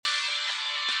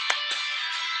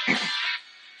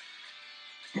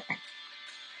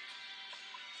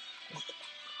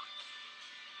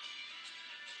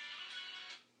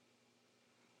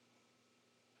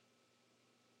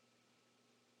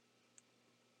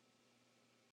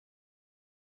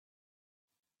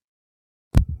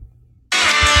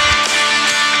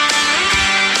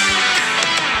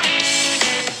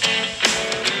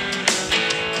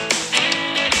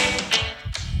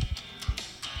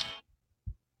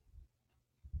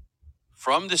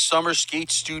From the Summer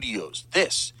Skate Studios,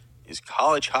 this is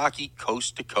College Hockey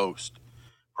Coast to Coast,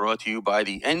 brought to you by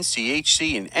the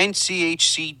NCHC and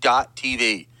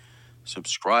NCHC.TV.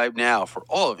 Subscribe now for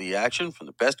all of the action from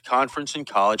the best conference in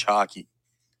college hockey.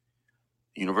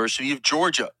 The University of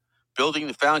Georgia, building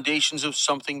the foundations of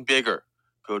something bigger.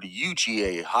 Go to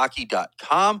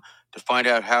ugahockey.com to find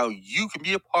out how you can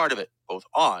be a part of it, both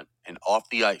on and off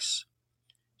the ice.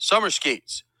 Summer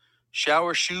Skates,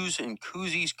 shower shoes and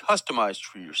koozies customized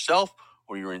for yourself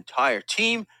or your entire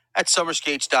team at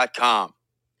summerskates.com.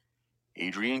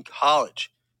 Adrian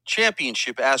College,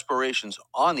 championship aspirations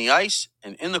on the ice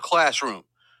and in the classroom.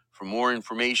 For more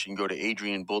information, go to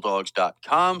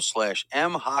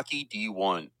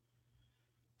adrianbulldogs.com/mhockeyd1.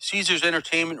 Caesars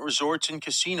Entertainment Resorts and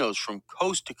Casinos from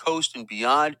coast to coast and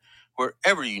beyond,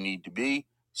 wherever you need to be,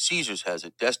 Caesars has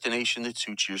a destination that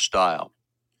suits your style.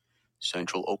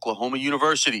 Central Oklahoma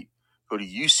University. Go to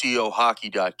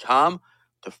ucohockey.com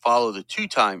to follow the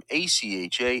two-time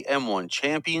ACHA M1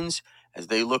 champions as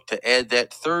they look to add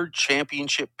that third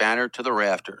championship banner to the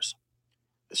rafters.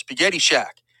 The Spaghetti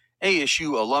Shack,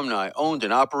 ASU alumni owned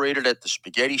and operated at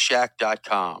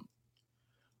thespaghettishack.com.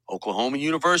 Oklahoma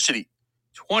University,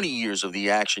 20 years of the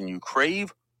action you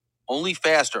crave, only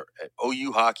faster at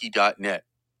ouhockey.net.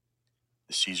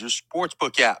 The Caesars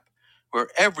Sportsbook app, where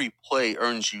every play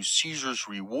earns you Caesars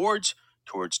rewards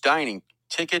towards dining,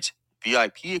 tickets,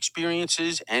 VIP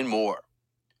experiences, and more.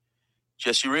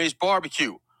 Jesse Ray's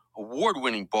Barbecue,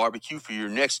 award-winning barbecue for your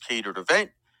next catered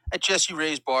event at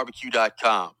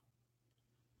jesseraysbarbecue.com.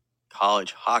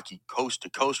 College Hockey Coast to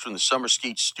Coast from the Summer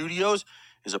Skate Studios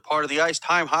is a part of the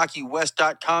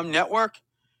IcetimeHockeyWest.com network.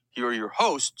 Here are your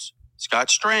hosts, Scott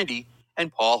Strandy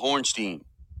and Paul Hornstein.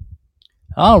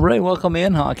 All right, welcome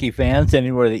in, hockey fans,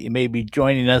 anywhere that you may be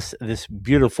joining us this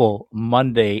beautiful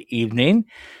Monday evening.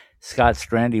 Scott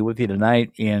Strandy with you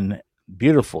tonight in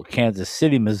beautiful Kansas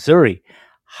City, Missouri,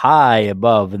 high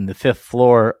above in the fifth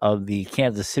floor of the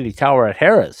Kansas City Tower at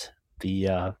Harrah's,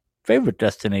 the favorite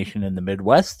destination in the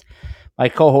Midwest. My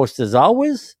co-host, as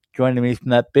always, joining me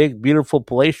from that big, beautiful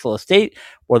palatial estate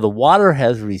where the water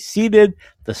has receded,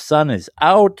 the sun is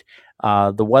out,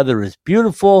 the weather is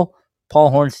beautiful.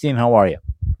 Paul Hornstein, how are you?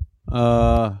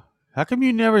 How come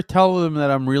you never tell them that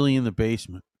I'm really in the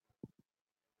basement?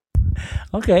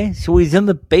 Okay, so he's in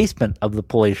the basement of the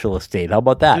palatial estate. How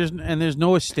about that? There's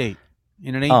no estate,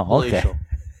 and it ain't palatial.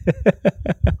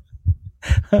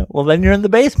 Okay. Well, then you're in the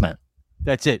basement.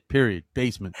 That's it, period.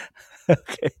 Basement.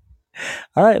 Okay.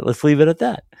 All right, let's leave it at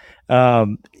that.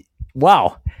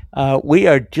 Wow. We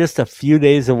are just a few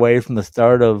days away from the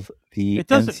start of the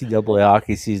NCAA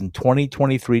hockey season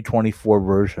 2023-24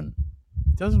 version.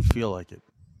 It doesn't feel like it.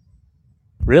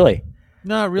 Really?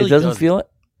 No, it really doesn't feel it?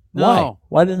 No. Why?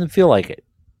 Why doesn't it feel like it?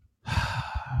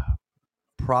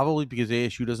 Probably because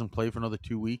ASU doesn't play for another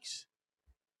 2 weeks.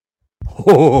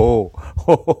 Oh,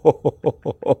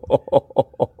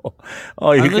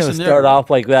 you're going to start off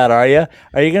like that, are you?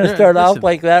 Are you going to start off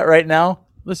like that right now?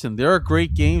 Listen, there are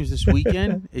great games this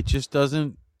weekend. It just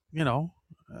doesn't,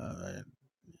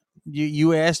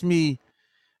 you asked me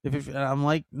if I'm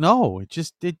like, no, it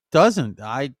doesn't.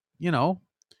 I'm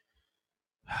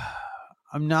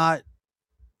not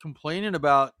complaining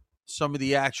about some of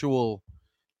the actual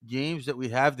games that we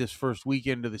have this first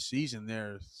weekend of the season.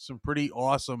 There's some pretty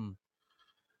awesome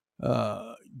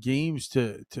games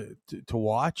to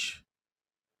watch.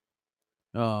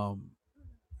 When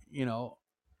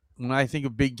I think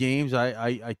of big games,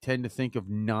 I tend to think of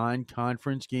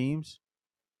non-conference games.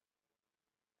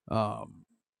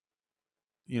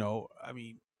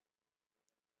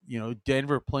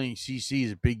 Denver playing CC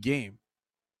is a big game,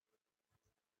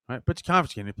 right? But it's a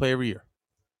conference game. They play every year.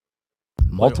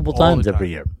 Multiple times every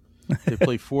year. They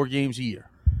play 4 games a year.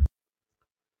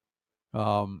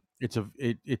 It's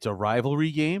a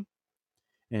rivalry game,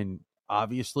 and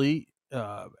obviously,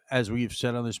 as we've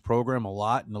said on this program a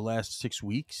lot in the last 6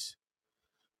 weeks,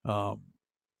 I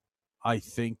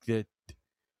think that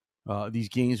these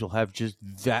games will have just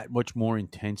that much more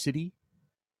intensity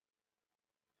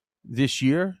this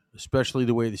year, especially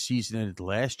the way the season ended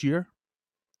last year,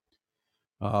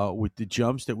 with the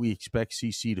jumps that we expect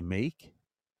CC to make.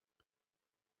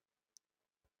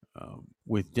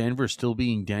 With Denver still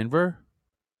being Denver,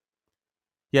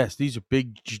 yes,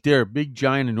 they're big,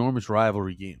 giant, enormous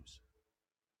rivalry games.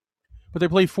 But they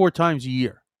play 4 times a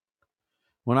year.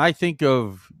 When I think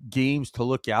of games to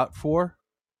look out for,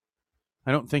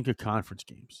 I don't think of conference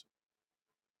games.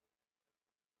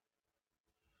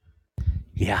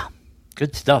 Yeah,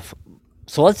 good stuff.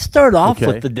 So let's start off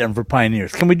with the Denver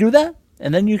Pioneers. Can we do that?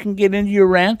 And then you can get into your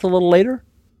rant a little later?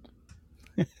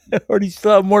 Or do you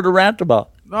still have more to rant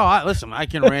about? listen. I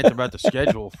can rant about the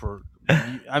schedule for.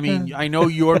 I mean, I know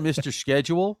you're Mr.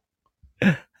 Schedule,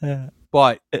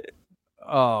 but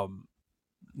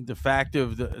the fact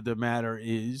of the matter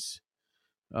is,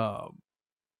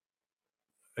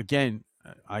 again,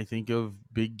 I think of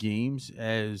big games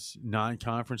as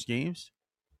non-conference games,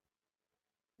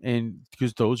 and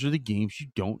because those are the games you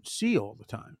don't see all the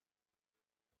time.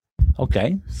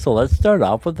 Okay, so let's start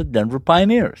off with the Denver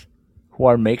Pioneers, who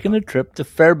are making a trip to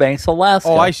Fairbanks, Alaska.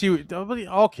 Oh, I see.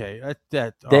 Okay,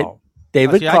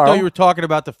 David I Carl. thought you were talking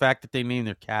about the fact that they named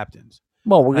their captains.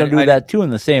 Well, we're going to do that too in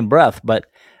the same breath. But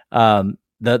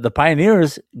the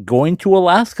Pioneers going to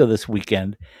Alaska this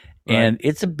weekend, and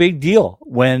it's a big deal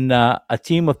when a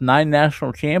team with 9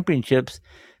 national championships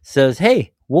says,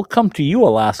 "Hey, we'll come to you,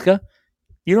 Alaska.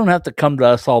 You don't have to come to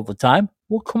us all the time.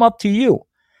 We'll come up to you."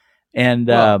 And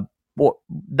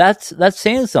that's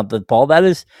saying something, Paul. That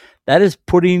is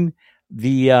putting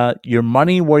the your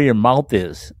money where your mouth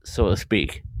is, so to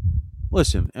speak.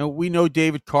 Listen, and we know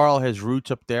David Carl has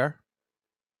roots up there,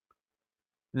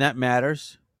 and that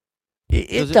matters.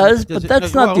 It does, but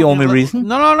that's not the only reason.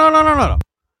 No.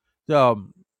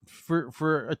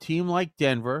 For a team like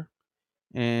Denver,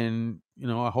 and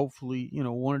hopefully,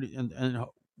 and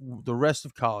the rest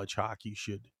of college hockey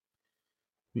should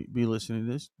be listening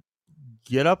to this.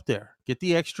 Get up there, get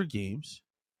the extra games,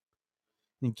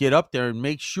 and get up there and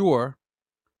make sure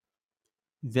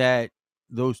that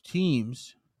those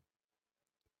teams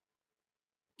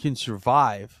can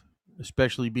survive,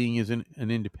 especially being as an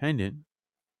independent.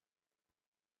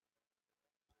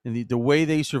 And the way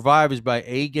they survive is by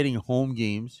A, getting home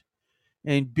games,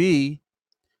 and B,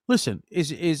 listen,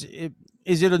 is it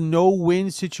a no-win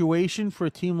situation for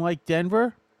a team like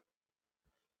Denver?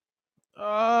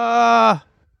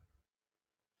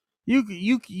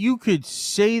 You could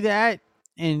say that,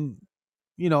 and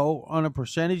on a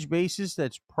percentage basis,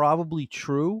 that's probably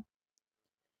true.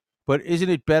 But isn't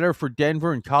it better for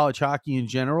Denver and college hockey in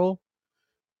general,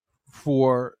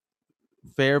 for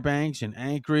Fairbanks and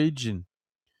Anchorage and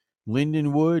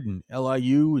Lindenwood and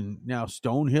LIU and now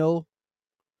Stonehill,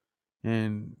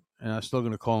 and I'm still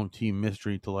going to call them Team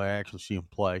Mystery until I actually see them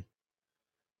play,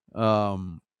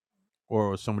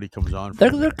 or somebody comes on.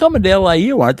 They're coming to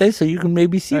LIU, aren't they? So you can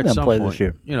maybe see them play this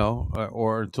year,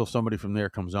 or until somebody from there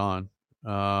comes on.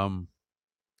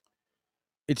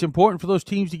 It's important for those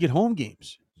teams to get home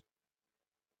games.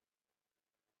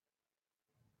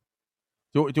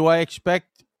 Do I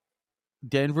expect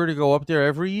Denver to go up there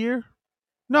every year?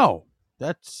 No,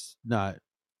 that's not.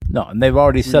 No, and they've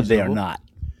already said they are reasonable. not.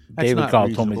 That's David not Carl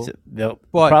told me reasonable. they'll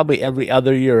But- probably every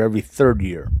other year, every third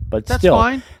year. But That's still,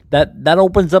 fine. that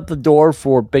opens up the door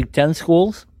for Big Ten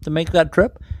schools to make that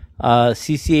trip.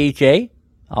 CCHA,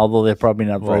 although they're probably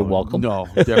not very welcome. No,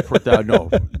 no,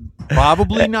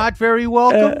 probably not very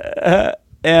welcome.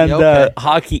 And Yeah, okay.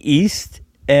 Hockey East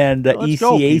and Let's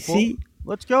go, ECAC. people.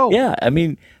 Let's go. Yeah, I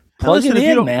mean, Now, plug listen, it if you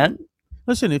in, don't- man.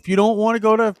 Listen, if you don't want to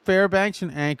go to Fairbanks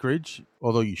and Anchorage,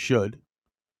 although you should,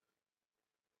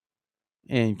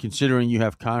 and considering you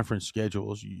have conference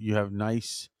schedules, you have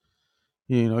nice,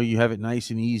 you have it nice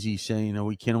and easy saying,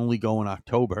 we can only go in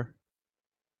October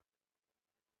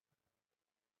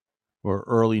or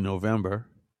early November.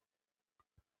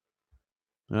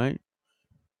 All right?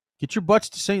 Get your butts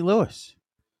to St. Louis.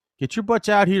 Get your butts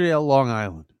out here to Long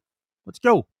Island. Let's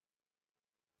go.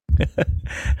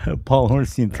 Paul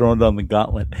Hornstein throwing down the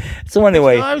gauntlet. So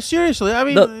anyway, No, seriously, I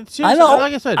mean, seriously, I know,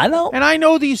 like I said, I know. and I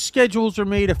know these schedules are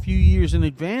made a few years in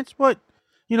advance, but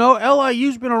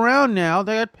LIU's been around now.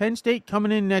 They got Penn State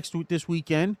coming in this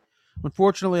weekend.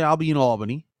 Unfortunately, I'll be in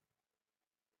Albany.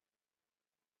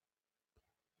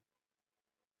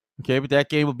 Okay, but that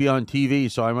game will be on TV,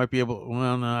 so I might be able.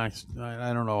 Well, no,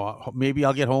 I don't know. Maybe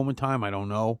I'll get home in time. I don't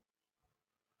know.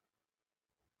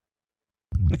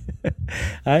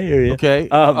 I hear you. Okay,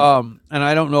 and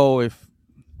I don't know if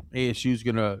ASU's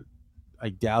gonna. I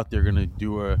doubt they're gonna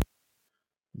do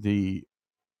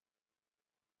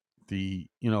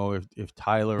if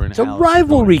Tyler and It's a Alice are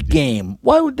rivalry going to do- game.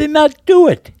 Why would they not do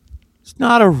it? It's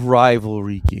not a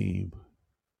rivalry game.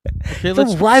 Okay, It's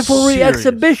a rivalry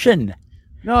exhibition.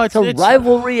 No, It's a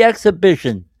rivalry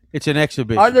exhibition. It's an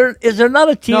exhibition. Is there not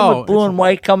a team No, with blue it's- and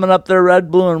white coming up there,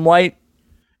 red, blue, and white?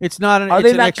 It's not an. Are it's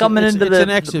they an not coming into it's the an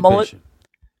mullet? exhibition?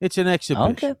 It's an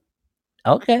exhibition. Okay.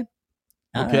 Okay.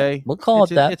 All Okay. right. We'll call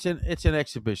It's it that. It's an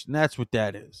exhibition. That's what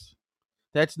that is.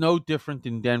 That's no different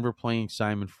than Denver playing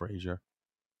Simon Fraser.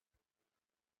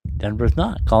 Denver's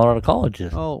not. Colorado College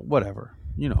is. Oh, whatever.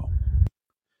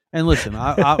 And listen,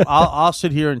 I'll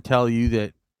sit here and tell you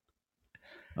that.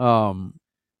 I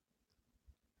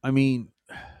mean,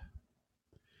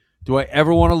 Do I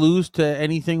ever want to lose to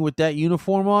anything with that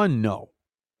uniform on? No.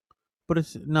 But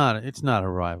it's not a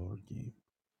rivalry game.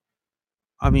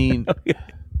 I mean,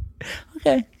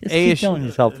 Okay, just keep telling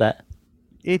yourself that.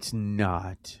 It's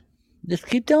not. Just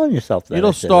keep telling yourself that.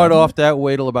 It'll start off that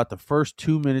way till about the first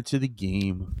 2 minutes of the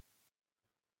game.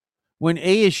 When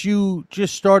ASU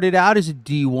just started out as a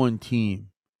D1 team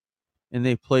and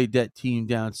they played that team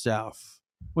down south,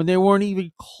 when they weren't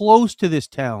even close to this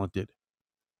talented,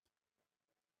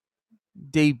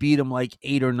 they beat them like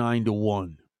 8 or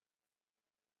 9-1.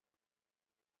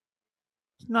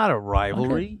 It's not a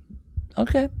rivalry.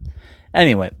 Okay.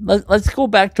 Anyway, let's go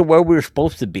back to where we were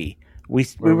supposed to be. We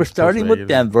were starting with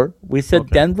Denver. We said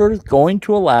Denver is going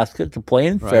to Alaska to play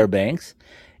in Fairbanks,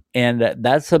 and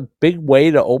that's a big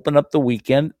way to open up the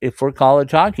weekend for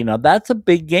college hockey. Now, that's a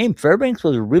big game. Fairbanks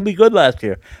was really good last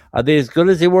year. Are they as good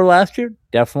as they were last year?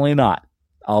 Definitely not.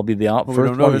 I'll be the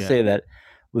first one to say that.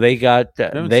 They got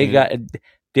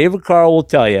David Carl will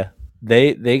tell you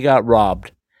they got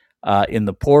robbed in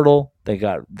the portal. They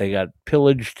got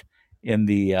pillaged in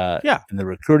the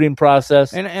recruiting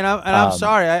process. And I'm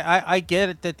sorry. I get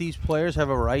it that these players have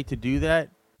a right to do that,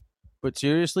 but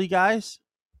seriously, guys,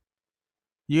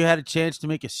 you had a chance to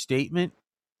make a statement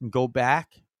and go back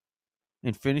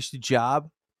and finish the job,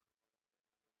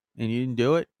 and you didn't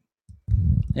do it.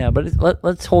 Yeah, but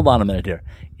let's hold on a minute here.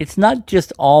 It's not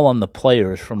just all on the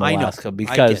players from Alaska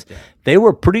because they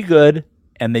were pretty good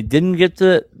and they didn't get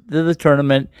to the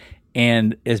tournament.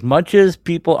 And as much as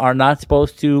people are not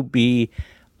supposed to be,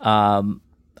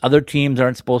 other teams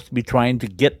aren't supposed to be trying to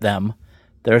get them.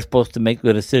 They're supposed to make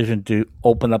the decision to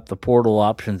open up the portal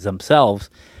options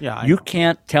themselves. Yeah, you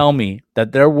can't tell me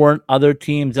that there weren't other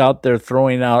teams out there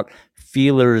throwing out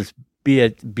feelers, be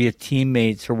it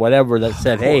teammates or whatever, that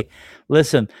said, "Hey,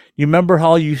 listen, you remember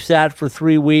how you sat for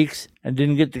 3 weeks and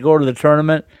didn't get to go to the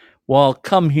tournament? Well,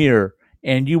 come here,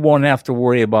 and you won't have to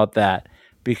worry about that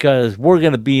because we're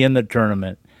going to be in the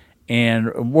tournament."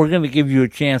 And we're going to give you a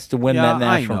chance to win that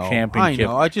national championship.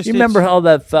 I know. You remember how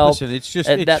that felt? Listen, it's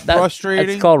frustrating.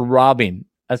 That's called robbing.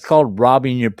 That's called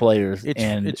robbing your players.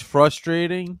 It's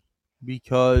frustrating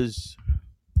because,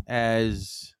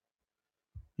 as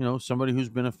you know, somebody who's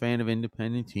been a fan of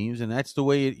independent teams, and that's the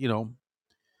way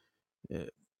it.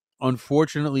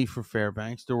 Unfortunately for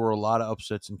Fairbanks, there were a lot of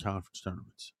upsets in conference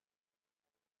tournaments.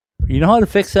 You know how to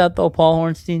fix that, though, Paul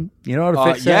Hornstein? You know how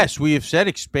to fix that? Yes, we have said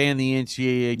expand the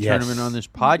NCAA tournament on this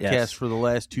podcast for the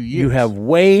last 2 years. You have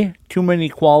way too many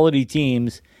quality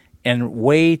teams and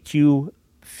way too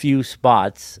few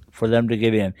spots for them to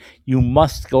get in. You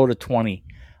must go to 20.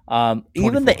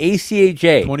 Even the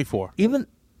ACHA. 24. Even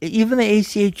the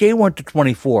ACHA went to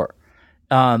 24.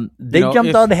 They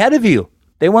jumped out ahead of you.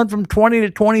 They went from 20 to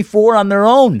 24 on their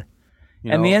own.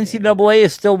 And the NCAA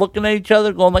is still looking at each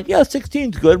other going like, yeah,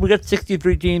 16's good. We got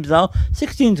 63 teams now.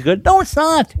 16's good. No, it's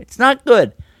not. It's not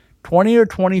good. 20 or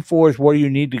 24 is where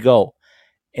you need to go.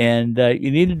 And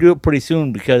you need to do it pretty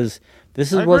soon because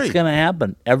this is what's going to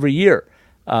happen every year.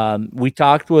 We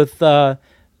talked with the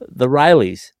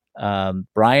Rileys,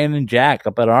 Brian and Jack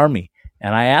up at Army.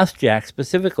 And I asked Jack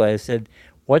specifically, I said,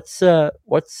 what's your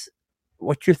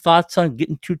thoughts on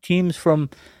getting 2 teams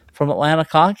from Atlantic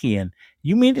Hockey in?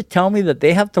 You mean to tell me that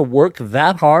they have to work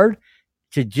that hard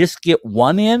to just get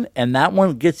one in, and that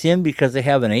one gets in because they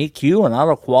have an AQ and not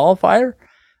a qualifier?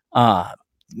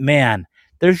 Man,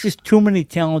 there's just too many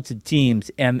talented teams,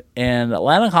 and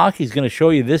Atlantic Hockey is going to show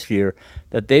you this year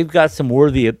that they've got some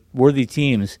worthy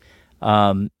teams,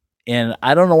 and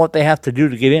I don't know what they have to do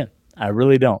to get in. I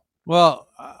really don't. Well,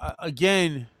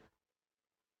 again,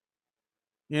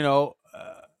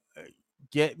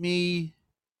 get me.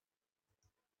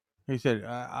 Like I said,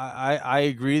 I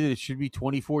agree that it should be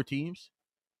 24 teams.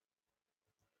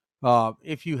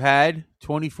 If you had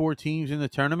 24 teams in the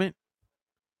tournament,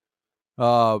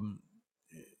 and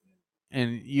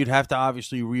you'd have to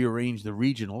obviously rearrange the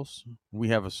regionals. We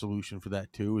have a solution for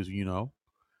that too, as you know.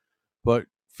 But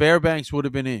Fairbanks would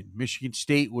have been in. Michigan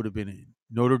State would have been in.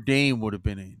 Notre Dame would have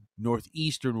been in.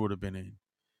 Northeastern would have been in.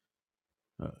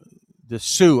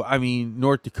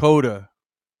 North Dakota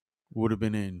would have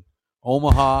been in.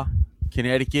 Omaha,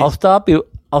 Connecticut. I'll stop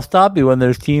you when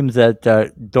there's teams that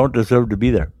don't deserve to be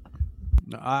there.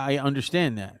 I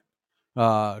understand that.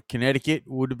 Connecticut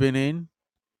would have been in.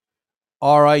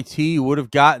 RIT would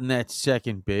have gotten that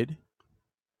second bid.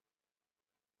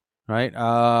 Right?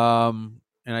 And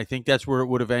I think that's where it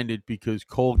would have ended because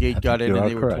Colgate got in and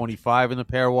they were 25 in the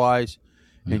pairwise.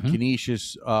 And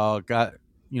Canisius got,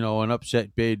 an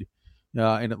upset bid in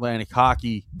Atlantic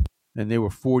Hockey. And they were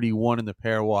 41 in the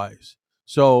pairwise.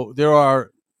 So there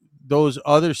are those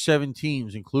other 7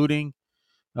 teams, including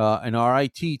an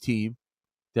RIT team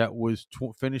that was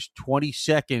finished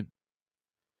 22nd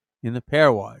in the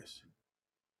pairwise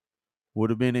would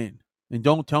have been in. And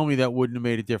don't tell me that wouldn't have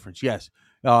made a difference. Yes,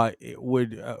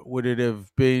 would it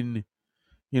have been,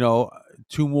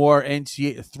 three more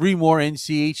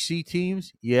NCHC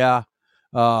teams? Yeah.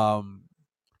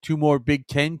 2 more Big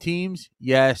Ten teams?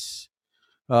 Yes.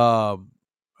 I'm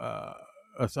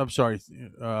sorry.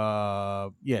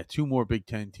 2 more Big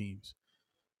Ten teams.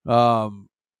 A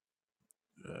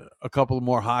couple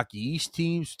more Hockey East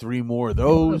teams, 3 more of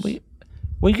those.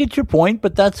 We get your point,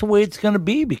 but that's the way it's going to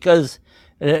be because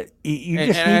you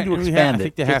just need to expand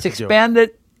it. Just expand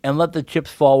it and let the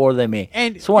chips fall where they may.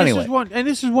 And so anyway,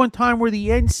 this is one time where the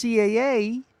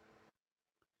NCAA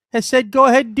has said, "Go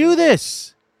ahead and do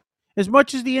this." As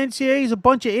much as the NCAA is a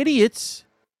bunch of idiots,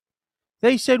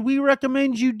 they said, "We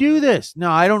recommend you do this."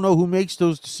 Now, I don't know who makes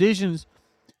those decisions.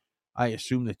 I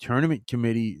assume the tournament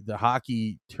committee, the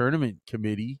hockey tournament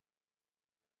committee,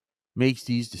 makes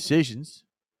these decisions.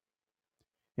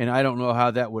 And I don't know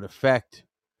how that would affect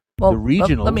the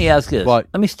regionals. Let me ask this.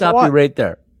 Let me stop you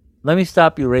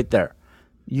right there.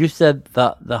 You said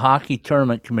the hockey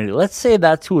tournament committee. Let's say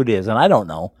that's who it is, and I don't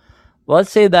know. Let's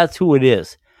say that's who it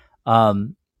is.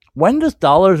 When does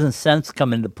dollars and cents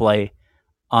come into play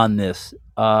on this?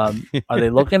 Are they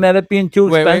looking at it being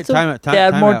too expensive to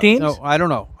add more teams? No, I don't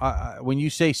know. When you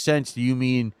say cents, do you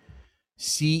mean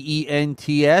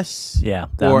CENTS? Yeah,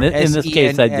 in this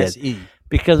case I did.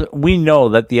 Because we know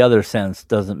that the other sense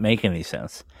doesn't make any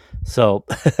sense. So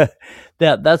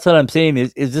that's what I'm saying.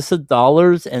 Is this a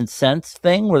dollars and cents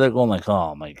thing where they're going like,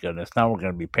 oh my goodness, now we're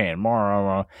going to be paying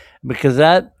more? Because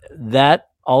that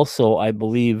also, I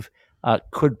believe,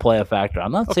 could play a factor.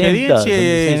 I'm not saying the NCAA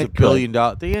is $1 billion.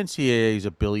 The NCAA is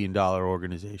 $1 billion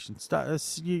organization.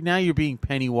 Now you're being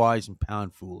penny wise and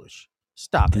pound foolish.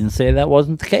 Stop. Didn't say that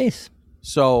wasn't the case.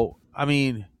 So I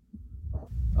mean,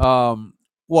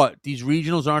 what, these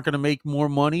regionals aren't going to make more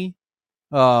money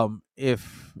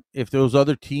if those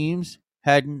other teams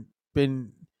hadn't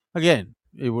been. Again,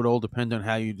 it would all depend on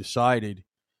how you decided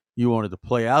you wanted to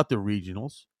play out the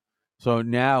regionals. So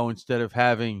now instead of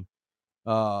having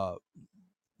 4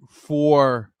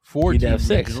 team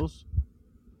regionals,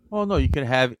 well, no, you could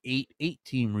have 8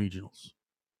 team regionals.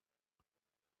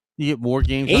 You get more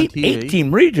games on TV. 8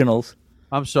 team regionals.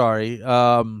 I'm sorry.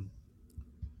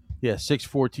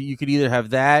 6-4. You could either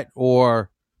have that or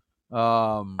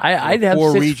I'd have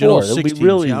 4 regionals, 6 teams.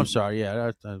 Really... Yeah, I'm sorry.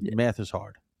 Yeah, math is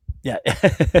hard. Yeah,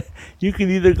 you can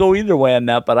either go either way on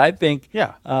that, but I think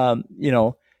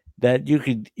that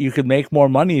you could make more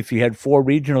money if you had 4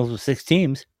 regionals with 6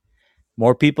 teams.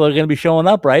 More people are going to be showing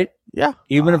up, right? Yeah,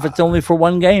 even if it's only for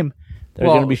one game, they're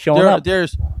going to be showing up.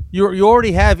 You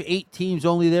already have 8 teams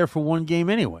only there for one game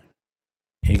anyway.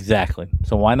 Exactly.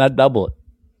 So why not double it?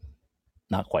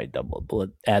 Not quite double it,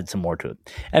 but add some more to it.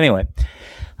 Anyway,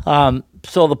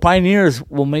 so the Pioneers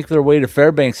will make their way to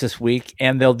Fairbanks this week,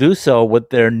 and they'll do so with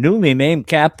their newly named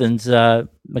captains,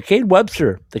 McCade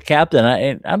Webster, the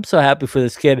captain. I'm so happy for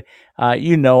this kid.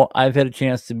 I've had a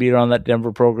chance to be around that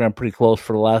Denver program pretty close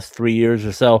for the last 3 years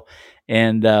or so,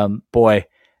 and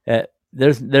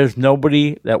there's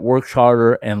nobody that works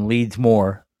harder and leads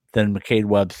more than McCade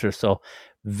Webster. So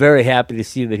very happy to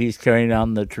see that he's carrying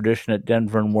on the tradition at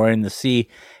Denver and wearing the C.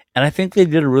 And I think they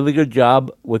did a really good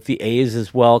job with the A's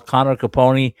as well. Connor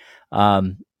Capone,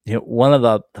 one of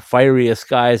the fieriest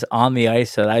guys on the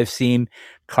ice that I've seen.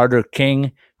 Carter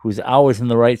King, who's always in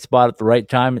the right spot at the right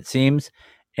time, it seems.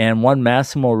 And one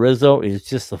Massimo Rizzo is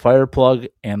just the fire plug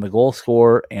and the goal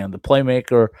scorer and the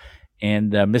playmaker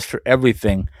and Mr.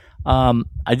 Everything.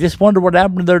 I just wonder what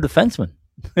happened to their defensemen.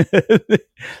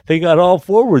 They got all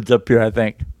forwards up here, I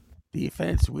think.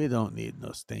 Defense? We don't need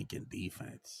no stinking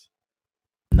defense.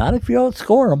 Not if you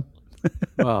outscore them.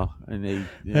 Well, and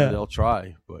they'll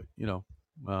try, but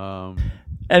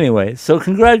Anyway, so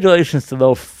congratulations to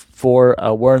those for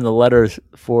wearing the letters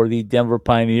for the Denver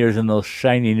Pioneers in those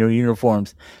shiny new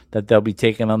uniforms that they'll be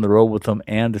taking on the road with them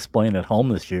and displaying at home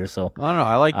this year. So I don't know.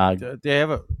 I like they have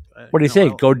a. What do you say?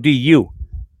 Go DU.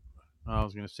 I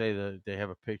was going to say that they have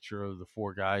a picture of the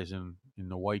 4 guys in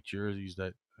the white jerseys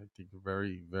that I think are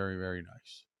very, very, very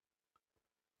nice.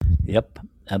 Yep,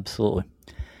 absolutely.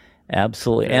 And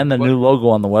the new logo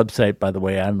on the website, by the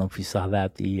way, I don't know if you saw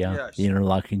that, the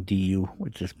interlocking DU,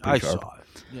 which is pretty sharp. Saw it,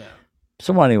 yeah.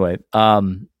 So anyway,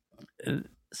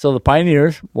 so the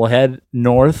Pioneers will head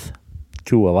north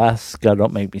to Alaska.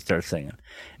 Don't make me start singing.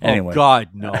 Anyway. Oh, God,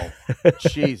 no.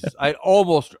 Jesus. I'd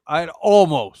almost. And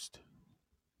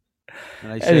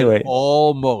I said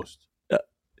almost.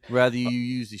 Rather you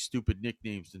use these stupid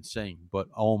nicknames than sing, but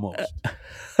almost.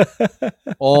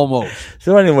 Almost.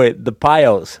 So anyway, the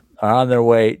Pios are on their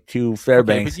way to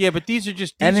Fairbanks. Okay, but these are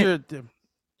just And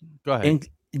go ahead. and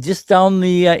just down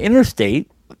the interstate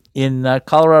in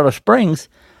Colorado Springs,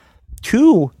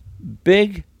 two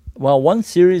big, one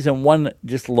series and one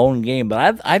just lone game.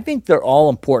 But I think they're all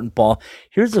important, Paul.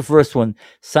 Here's the first one.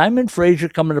 Simon Fraser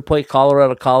coming to play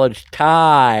Colorado College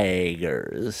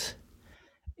Tigers.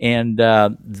 And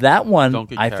that one,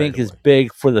 I think, is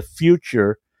big for the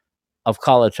future of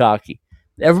college hockey.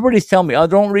 Everybody's telling me,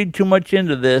 don't read too much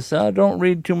into this. Don't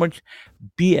read too much.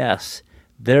 BS.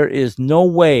 There is no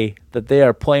way that they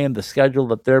are playing the schedule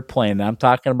that they're playing. I'm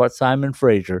talking about Simon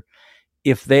Fraser.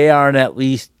 If they aren't at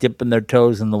least dipping their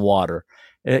toes in the water.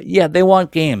 Yeah, they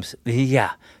want games.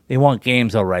 Yeah, they want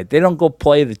games, all right. They don't go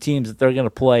play the teams that they're going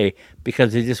to play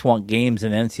because they just want games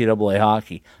in NCAA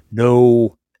hockey.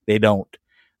 No, they don't.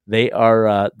 They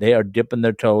are dipping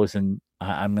their toes, and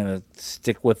I'm going to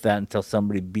stick with that until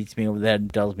somebody beats me over the head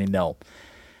and tells me no.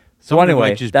 So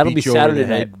anyway, that'll be Saturday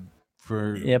night.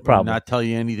 Probably not tell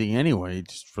you anything anyway,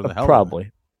 just for the hell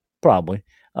probably. of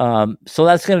it. So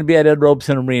that's going to be at Ed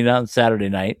Robeson Arena on Saturday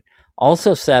night.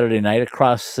 Also Saturday night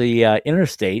across the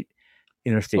Interstate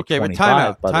okay,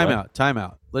 25. But time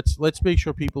out. Let's make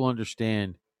sure people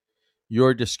understand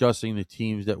you're discussing the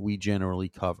teams that we generally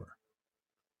cover.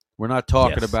 We're not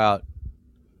talking about.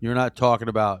 You're not talking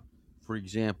about, for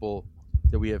example,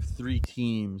 that we have three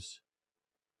teams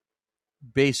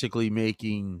basically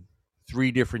making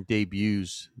 3 different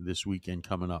debuts this weekend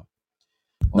coming up.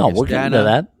 No, we're getting to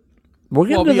that. We're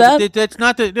getting to that. But that's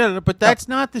not the. But that's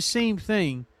not the same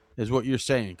thing as what you're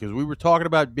saying, because we were talking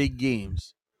about big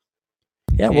games.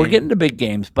 Yeah, we're getting to big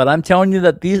games, but I'm telling you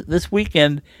that this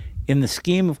weekend, in the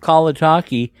scheme of college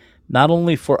hockey, not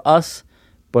only for us,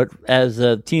 but as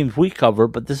teams we cover,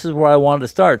 but this is where I wanted to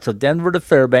start. So Denver to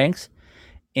Fairbanks,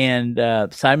 and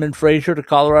Simon Fraser to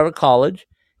Colorado College,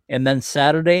 and then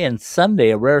Saturday and Sunday,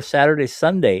 a rare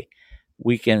Saturday-Sunday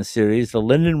weekend series, the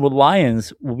Lindenwood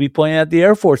Lions will be playing at the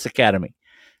Air Force Academy.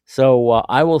 So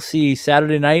I will see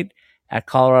Saturday night at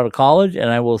Colorado College, and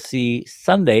I will see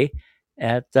Sunday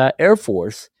at Air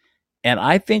Force. And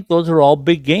I think those are all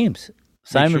big games.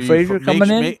 Simon Fraser coming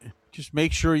in. Just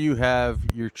make sure you have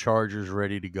your Chargers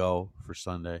ready to go for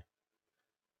Sunday.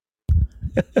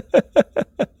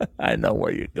 I know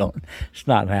where you're going. It's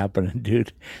not happening,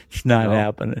 dude. It's not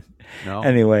happening. No.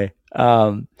 Anyway,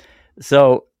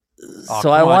 so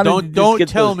I want to get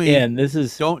tell me in. This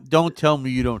is don't tell me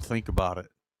you don't think about it.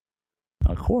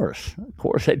 Of course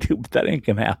I do, but that ain't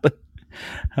gonna happen.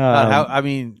 I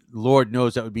mean, Lord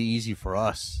knows that would be easy for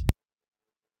us.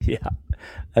 Yeah,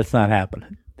 that's not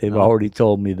happening. They've already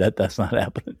told me that that's not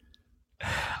happening.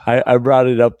 I brought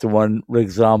it up to one Rick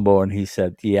Zombo, and he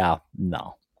said, "Yeah,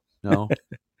 no,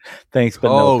 thanks, but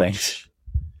no thanks."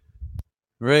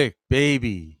 Rick,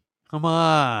 baby, come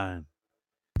on.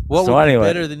 What would be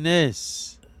better than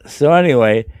this? So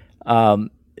anyway,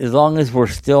 as long as we're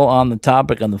still on the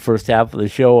topic on the first half of the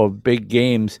show of big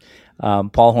games,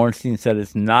 Paul Hornstein said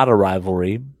it's not a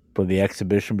rivalry for the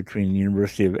exhibition between the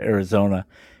University of Arizona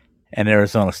and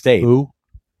Arizona State. Who?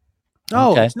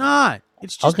 No, it's not.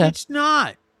 It's just it's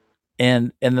not.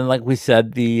 And then, like we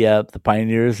said, the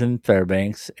Pioneers in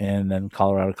Fairbanks, and then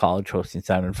Colorado College hosting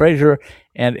Simon Fraser,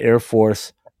 and Air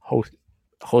Force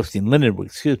hosting Lindenwood.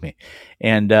 Excuse me,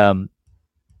 and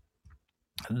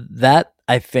that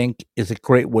I think is a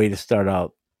great way to start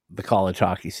out the college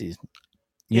hockey season.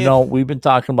 You know, we've been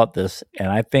talking about this, and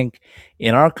I think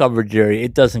in our coverage area,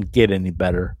 it doesn't get any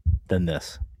better than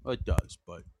this. It does,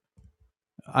 but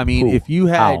I mean, if you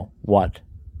had what,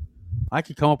 I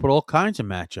could come up with all kinds of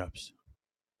matchups.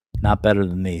 Not better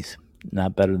than these.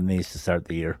 Not better than these to start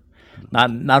the year.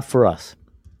 Not for us.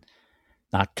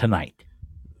 Not tonight.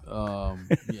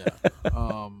 Yeah.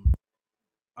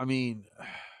 I mean,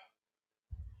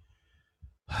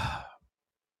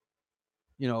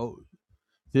 you know,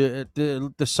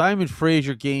 the Simon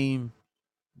Fraser game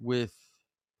with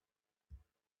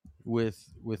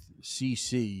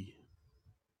CC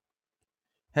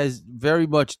has very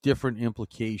much different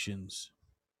implications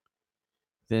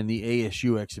than the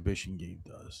ASU exhibition game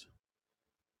does.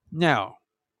 Now,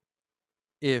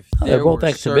 if they're both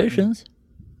exhibitions,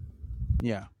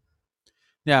 yeah.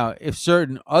 Now, if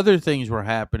certain other things were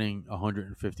happening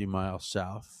 150 miles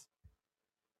south,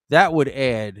 that would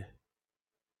add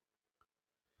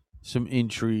some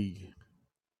intrigue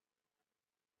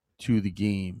to the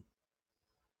game.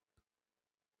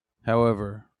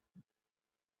 However,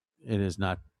 that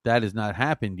has not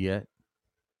happened yet.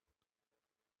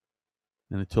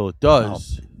 And until it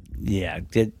does, yeah,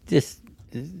 just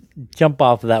jump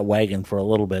off of that wagon for a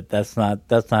little bit. That's not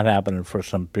happening for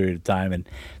some period of time. And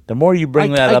the more you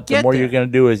bring that up, the more you're going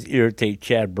to do is irritate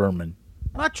Chad Berman.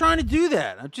 I'm not trying to do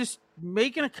that. I'm just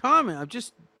making a comment. I'm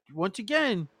just, once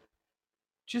again,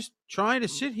 just trying to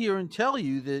sit here and tell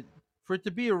you that for it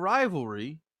to be a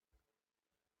rivalry,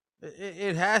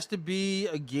 it has to be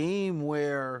a game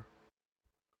where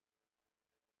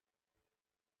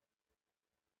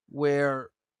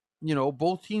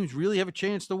both teams really have a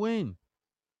chance to win.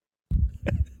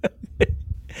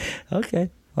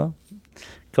 Okay. Well,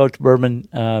 Coach Berman,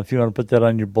 if you want to put that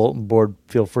on your bulletin board,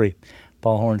 feel free.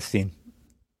 Paul Hornstein.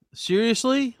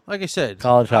 Seriously? Like I said,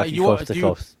 College Hockey Coast to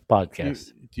Coast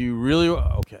podcast. Do you really?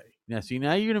 Okay. Now, see,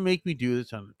 now you're going to make me do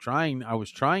this. I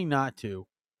was trying not to.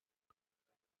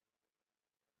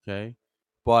 Okay.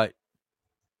 But,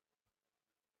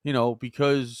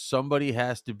 because somebody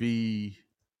has to be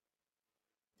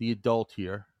the adult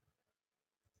here.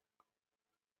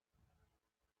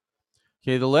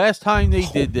 Okay. The last time they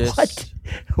did this.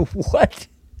 What?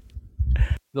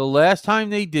 The last time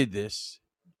they did this,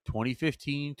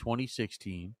 2015,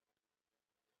 2016,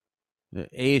 the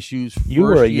ASU's first year. You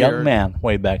were a young man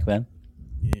way back then.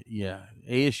 Yeah.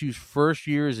 ASU's first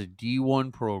year as a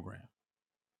D1 program,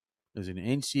 as an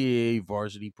NCAA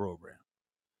varsity program.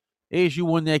 ASU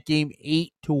won that game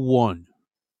 8-1.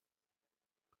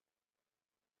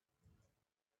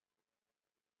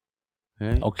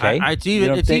 Okay. It's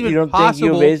even you don't possible. think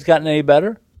U of A's gotten any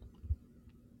better?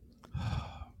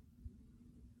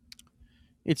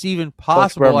 It's even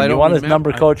possible. Coach Berman, you want his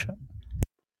number, Coach?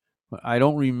 I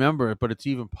don't remember it, but it's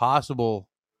even possible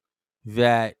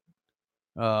that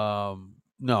that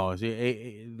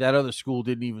other school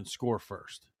didn't even score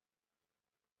first.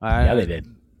 Yeah, they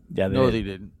did. Yeah, they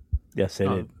didn't. Yes, they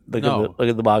did. Look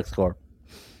at the box score.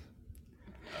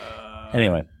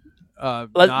 Anyway,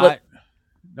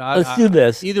 let's do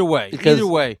this. Either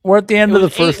way, we're at the end of the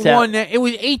first half. It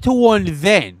was 8-1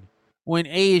 then, when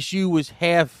ASU was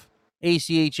half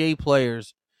ACHA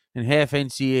players and half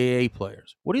NCAA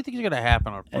players. What do you think is going to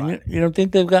happen on Friday? And you don't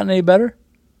think they've gotten any better?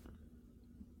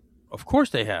 Of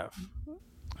course they have.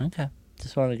 Okay.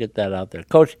 Just want to get that out there.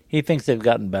 Coach, he thinks they've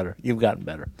gotten better. You've gotten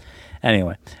better.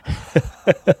 Anyway.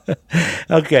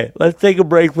 Okay, let's take a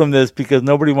break from this because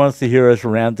nobody wants to hear us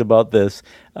rant about this.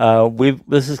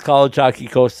 This is College Hockey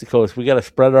Coast to Coast. We got to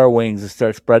spread our wings and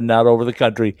start spreading out over the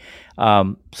country.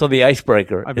 So the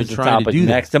icebreaker is the topic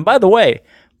next. And by the way,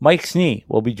 Mike Snee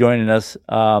will be joining us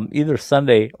either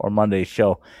Sunday or Monday's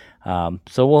show.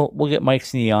 So we'll get Mike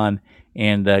Snee on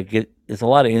and there's a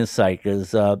lot of insight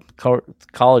because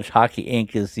College Hockey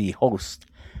Inc. is the host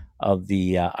of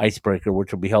the icebreaker,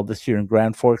 which will be held this year in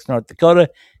Grand Forks, North Dakota,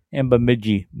 and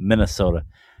Bemidji, Minnesota.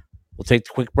 We'll take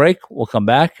the quick break. We'll come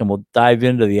back and we'll dive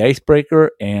into the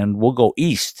icebreaker and we'll go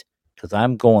east because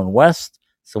I'm going west.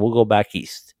 So we'll go back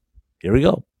east. Here we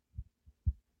go.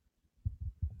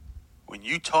 When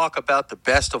you talk about the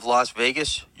best of Las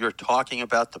Vegas, you're talking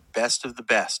about the best of the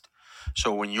best.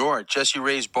 So when you're at Jessie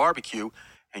Rae's Barbecue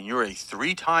and you're a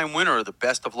 3-time winner of the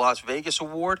Best of Las Vegas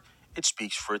Award, it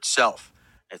speaks for itself.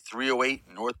 At 308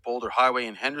 North Boulder Highway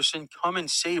in Henderson, come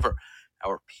and savor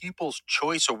our People's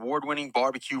Choice Award-winning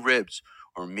barbecue ribs.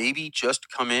 Or maybe just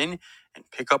come in and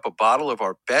pick up a bottle of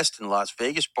our best in Las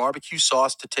Vegas barbecue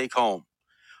sauce to take home.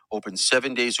 Open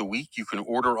 7 days a week. You can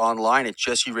order online at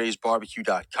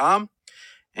jessiraysbarbecue.com.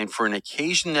 And for an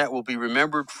occasion that will be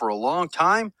remembered for a long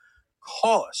time,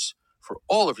 call us for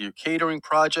all of your catering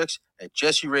projects at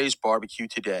Jessie Rae's Barbecue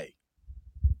today.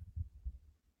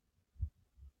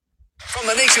 From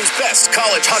the nation's best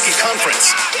college hockey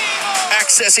conference,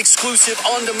 access exclusive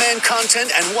on-demand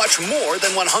content and watch more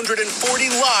than 140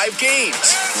 live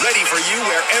games. Ready for you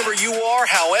wherever you are,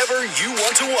 however you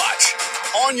want to watch.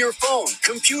 On your phone,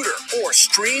 computer, or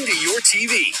stream to your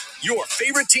TV. Your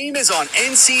favorite team is on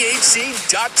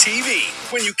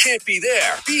NCHC.TV. When you can't be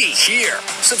there, be here.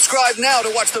 Subscribe now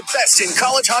to watch the best in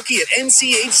college hockey at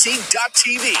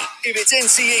NCHC.TV. If it's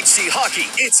NCHC hockey,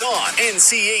 it's on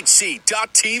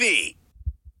NCHC.TV.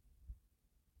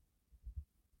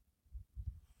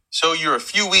 So you're a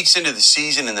few weeks into the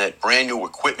season and that brand new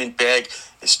equipment bag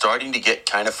is starting to get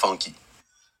kind of funky.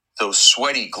 Those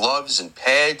sweaty gloves and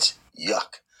pads,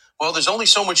 yuck. Well, there's only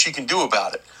so much you can do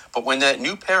about it. But when that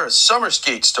new pair of summer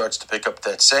skates starts to pick up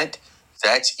that scent,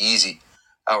 that's easy.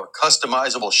 Our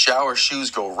customizable shower shoes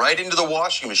go right into the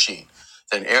washing machine,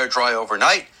 then air dry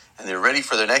overnight, and they're ready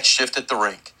for their next shift at the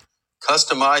rink.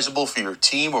 Customizable for your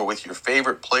team or with your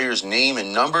favorite player's name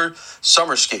and number,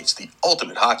 summer skates, the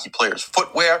ultimate hockey player's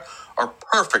footwear, are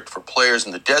perfect for players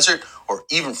in the desert or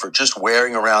even for just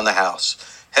wearing around the house.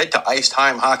 Head to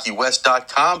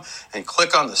IceTimeHockeyWest.com and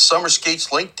click on the Summer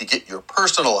Skates link to get your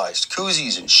personalized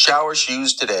koozies and shower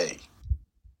shoes today.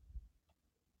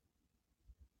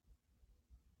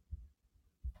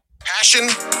 Passion,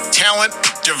 talent,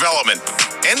 development.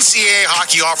 NCAA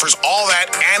hockey offers all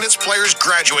that, and its players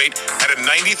graduate at a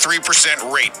 93%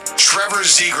 rate. Trevor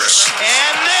Zegras.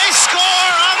 And they score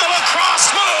on the lacrosse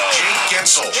move. Jake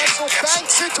Gensel. Gensel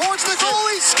banks it towards the goal.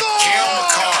 He scores.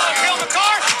 Cale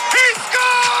Makar. He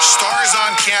scores. Stars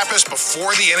on campus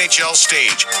before the NHL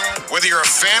stage. Whether you're a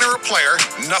fan or a player,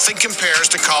 nothing compares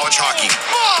to college hockey.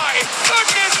 My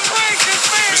goodness gracious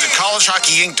me. Visit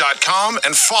collegehockeyinc.com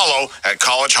and follow at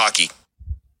College Hockey.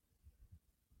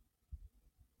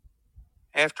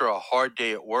 After a hard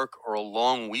day at work or a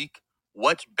long week,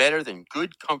 what's better than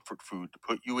good comfort food to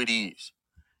put you at ease?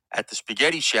 At the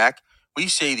Spaghetti Shack, we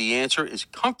say the answer is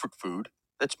comfort food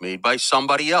that's made by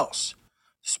somebody else.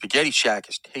 The Spaghetti Shack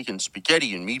has taken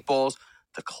spaghetti and meatballs,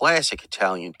 the classic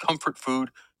Italian comfort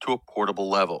food, to a portable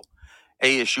level.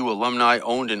 ASU alumni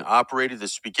owned and operated, the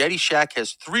Spaghetti Shack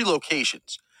has 3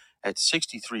 locations at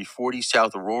 6340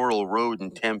 South Rural Road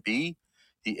in Tempe,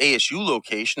 the ASU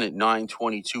location at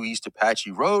 922 East Apache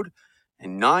Road,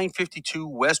 and 952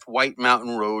 West White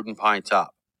Mountain Road in Pine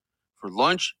Top. For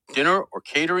lunch, dinner, or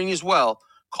catering as well,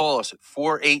 call us at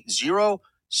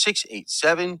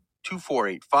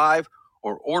 480-687-2485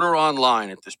 or order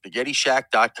online at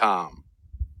thespaghettishack.com.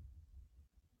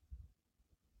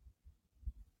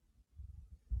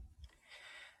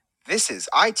 This is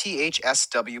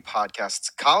ITHSW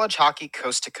Podcast's College Hockey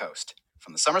Coast to Coast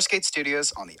from the Summer Skate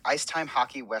Studios on the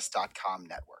IcetimeHockeyWest.com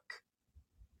network.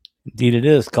 Indeed, it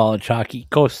is College Hockey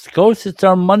Coast to Coast. It's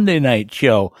our Monday night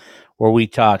show where we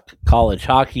talk college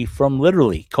hockey from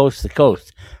literally coast to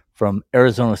coast, from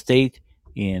Arizona State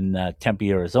in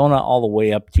Tempe, Arizona, all the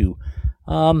way up to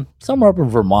somewhere up in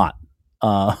Vermont.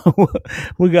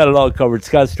 We got it all covered.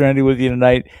 Scott Strandy with you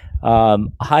tonight,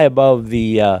 high above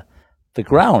the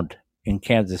ground in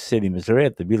Kansas City, Missouri,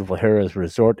 at the beautiful Harrah's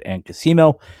Resort and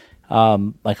Casino.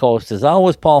 My co-host is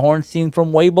always Paul Hornstein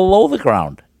from way below the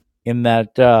ground in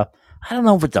that, I don't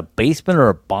know if it's a basement or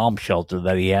a bomb shelter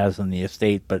that he has on the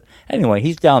estate, but anyway,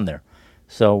 he's down there.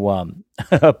 So,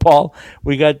 Paul,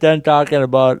 we got done talking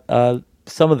about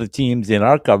some of the teams in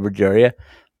our coverage area,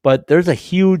 but there's a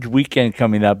huge weekend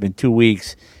coming up in 2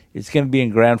 weeks. It's going to be in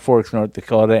Grand Forks, North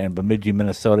Dakota, and Bemidji,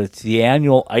 Minnesota. It's the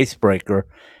annual Icebreaker,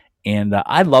 and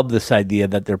I love this idea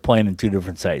that they're playing in 2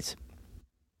 different sites.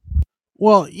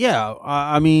 Well, yeah,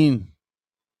 I mean,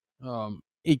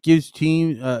 it gives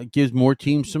gives more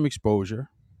teams some exposure.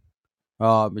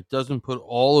 It doesn't put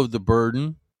all of the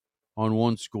burden on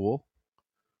one school.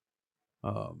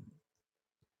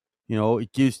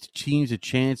 It gives teams a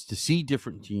chance to see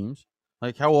different teams.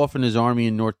 Like, how often does Army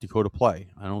and North Dakota play?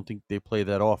 I don't think they play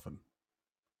that often.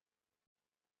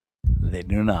 They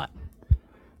do not.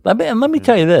 Let me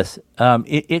tell you this.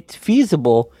 It's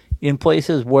feasible in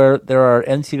places where there are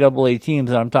NCAA teams,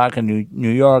 and I'm talking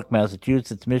New York,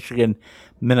 Massachusetts, Michigan,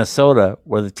 Minnesota,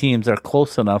 where the teams are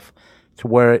close enough to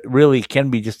where it really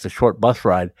can be just a short bus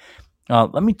ride.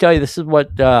 Let me tell you, this is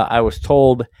what I was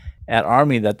told at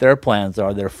Army that their plans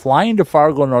are. They're flying to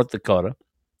Fargo, North Dakota.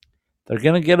 They're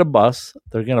going to get a bus.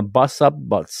 They're going to bus up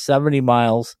about 70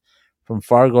 miles from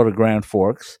Fargo to Grand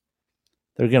Forks.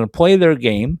 They're going to play their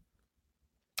game.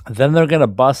 Then they're going to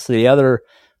bus the other,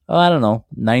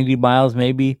 90 miles,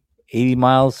 maybe 80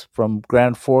 miles from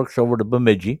Grand Forks over to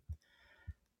Bemidji.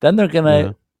 Then they're going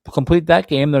to complete that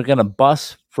game. They're going to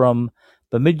bus from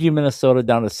Bemidji, Minnesota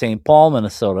down to St. Paul,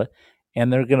 Minnesota,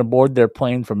 and they're going to board their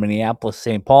plane from Minneapolis,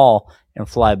 St. Paul, and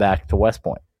fly back to West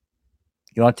Point.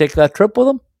 You want to take that trip with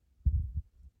them?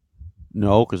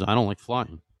 No, because I don't like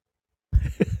flying.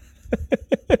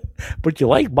 But you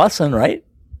like busing, right?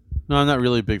 No, I'm not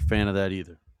really a big fan of that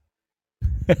either.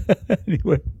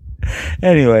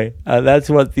 Anyway, that's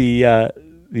what the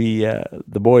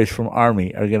boys from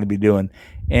Army are going to be doing,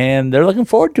 and they're looking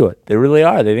forward to it. They really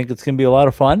are. They think it's going to be a lot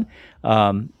of fun.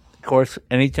 Of course,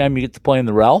 anytime you get to play in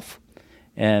the Ralph,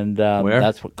 and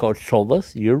that's what Coach told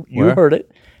us. You heard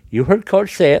it. You heard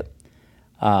Coach say it.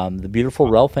 The beautiful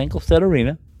Ralph Enkelstead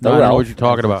Arena. I know what you're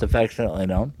talking about. It's affectionately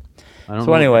known. I don't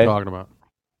know what you're talking about.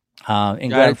 In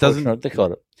Grand Forks, North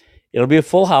Dakota. It'll be a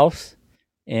full house,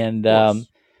 and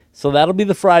so that'll be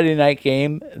the Friday night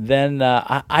game. Then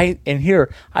I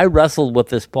wrestled with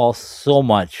this, Paul, so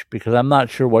much because I'm not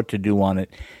sure what to do on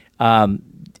it.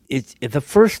 It's the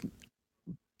first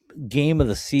game of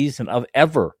the season of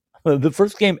ever. The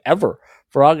first game ever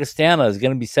for Augustana is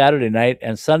going to be Saturday night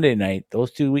and Sunday night.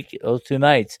 Those two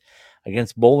nights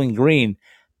against Bowling Green.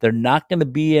 They're not going to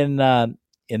be in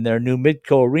in their new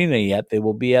Midco Arena yet. They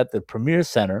will be at the Premier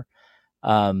Center.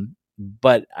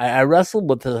 But I wrestled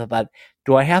with this. I thought,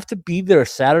 do I have to be there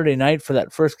Saturday night for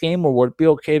that first game, or would it be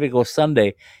okay to go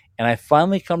Sunday? And I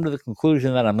finally come to the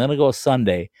conclusion that I'm going to go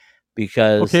Sunday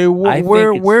because I think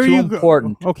it's too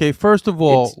important. Okay, first of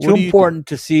all, it's too important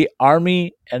to see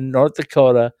Army and North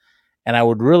Dakota, and I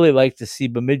would really like to see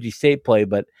Bemidji State play,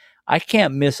 but I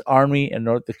can't miss Army and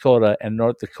North Dakota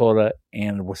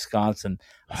and Wisconsin,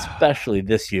 especially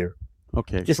this year.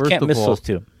 Okay, just can't miss those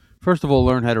two. First of all,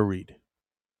 learn how to read.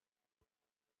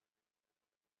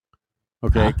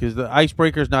 Okay, because the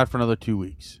icebreaker is not for another 2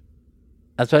 weeks.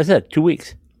 That's what I said, 2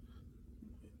 weeks.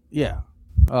 Yeah.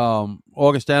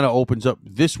 Augustana opens up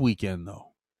this weekend,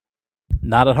 though.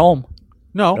 Not at home.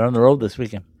 No. They're on the road this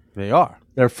weekend. They are.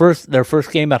 Their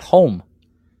first game at home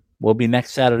will be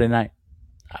next Saturday night,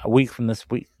 a week from this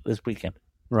weekend.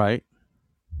 Right.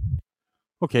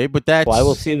 Okay, but that's... Well, I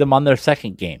will see them on their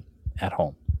second game at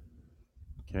home.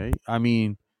 Okay, I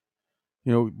mean,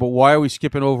 but why are we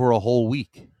skipping over a whole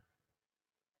week?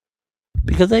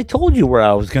 Because I told you where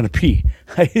I was going to be.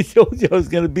 I told you I was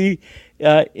going to be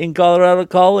in Colorado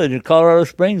College, in Colorado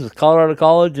Springs, with Colorado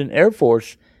College and Air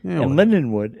Force, and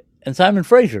Lindenwood, and Simon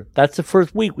Fraser. That's the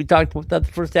first week. We talked about that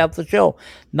the first half of the show.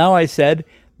 Now I said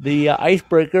the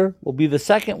icebreaker will be the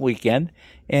second weekend,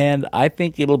 and I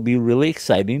think it'll be really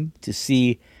exciting to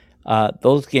see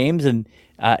those games. And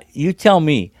you tell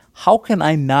me, how can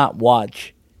I not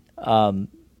watch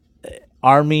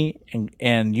Army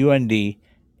and UND,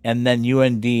 and then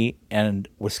UND and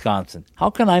Wisconsin? How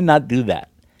can I not do that?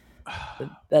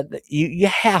 You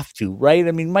have to, right?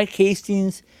 I mean, Mike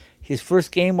Hastings, his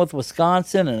first game with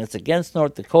Wisconsin, and it's against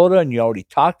North Dakota, and you already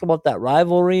talked about that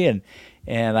rivalry, and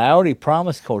I already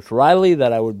promised Coach Riley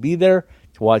that I would be there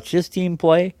to watch his team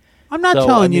play. I'm not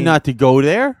telling you not to go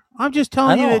there. I'm just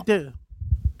telling you that.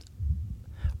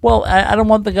 Well, I don't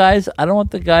want the guys. I don't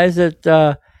want the guys at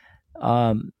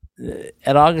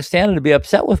Augustana to be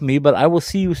upset with me, but I will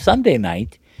see you Sunday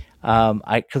night.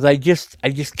 Because I just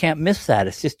can't miss that.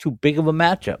 It's just too big of a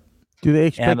matchup. Do they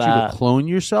expect you to clone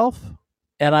yourself?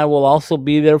 And I will also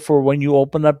be there for when you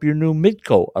open up your new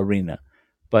Midco Arena.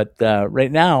 But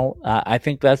right now, I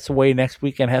think that's the way next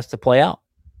weekend has to play out.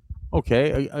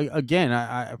 Okay.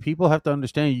 Again, people have to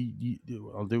understand.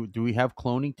 Do we have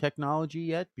cloning technology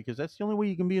yet? Because that's the only way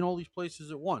you can be in all these places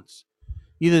at once.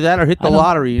 Either that or hit the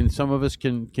lottery, and some of us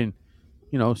can.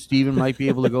 Steven might be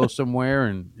able to go somewhere,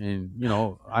 and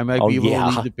I might be able to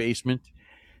leave the basement.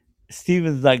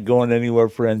 Steven's not going anywhere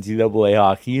for NCAA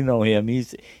hockey. You know him.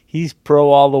 He's pro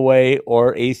all the way,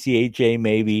 or ACHA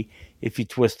maybe if you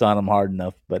twist on him hard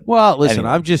enough. But listen,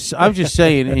 anyway. I'm just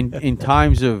saying in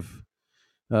times of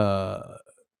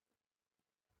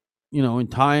in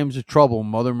times of trouble,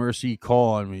 Mother Mercy,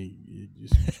 call on me,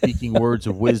 speaking words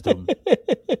of wisdom.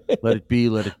 Let it be,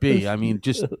 let it be. I mean,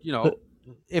 just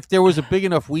if there was a big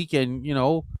enough weekend,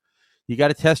 you got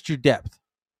to test your depth.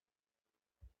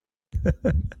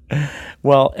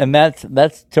 Well, and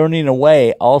that's turning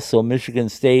away also Michigan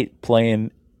State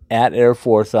playing at Air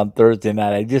Force on Thursday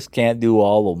night. I just can't do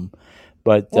all of them.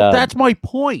 But that's my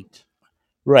point.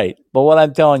 Right. But what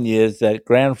I'm telling you is that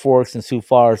Grand Forks and Sioux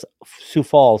Falls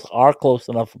are close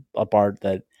enough apart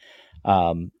that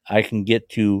I can get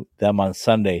to them on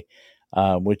Sunday,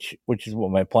 which is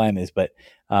what my plan is. But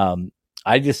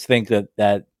I just think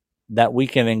that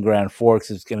weekend in Grand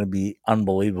Forks is going to be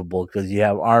unbelievable because you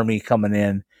have Army coming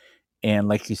in, and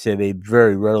like you said, they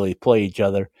very rarely play each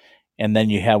other. And then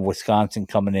you have Wisconsin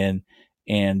coming in,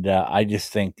 and I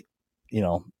just think,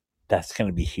 that's going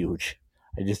to be huge.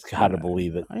 I just got to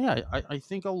believe it. Yeah, I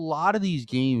think a lot of these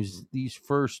games, these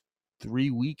first 3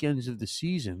 weekends of the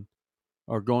season,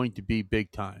 are going to be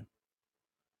big time.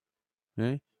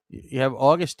 Okay? You have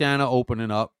Augustana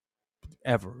opening up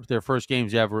their first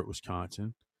games ever at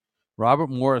Wisconsin. Robert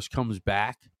Morris comes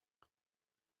back,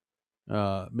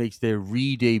 makes their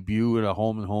re-debut at a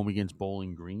home against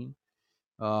Bowling Green.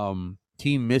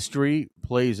 Team Mystery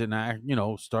plays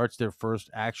starts their first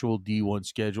actual D1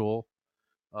 schedule.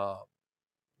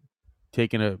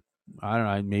 Taking I don't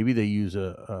know, maybe they use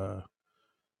I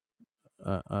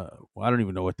don't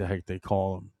even know what the heck they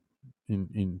call them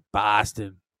in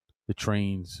Boston, the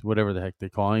trains, whatever the heck they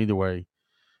call them. Either way,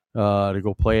 to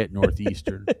go play at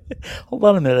Northeastern. Hold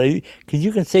on a minute.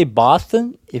 You can say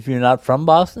Boston if you're not from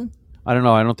Boston? I don't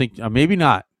know. I don't think, maybe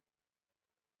not.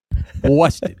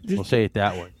 Boston. We'll say it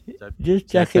that way. Just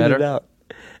checking it out.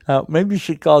 Maybe you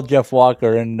should call Jeff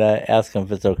Walker and ask him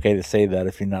if it's okay to say that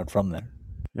if you're not from there.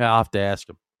 Yeah, I'll have to ask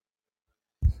him.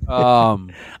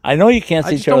 I know you can't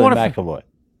say Charlie McAvoy.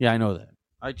 Yeah, I know that.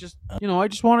 I just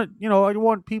want to, I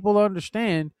want people to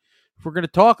understand if we're going to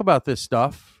talk about this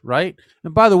stuff, right?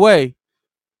 And by the way,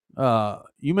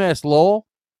 UMass Lowell,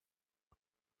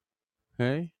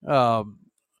 okay,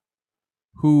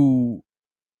 who,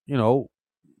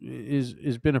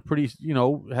 is been a pretty,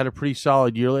 had a pretty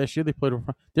solid year last year.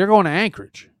 They're going to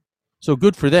Anchorage, so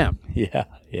good for them. Yeah,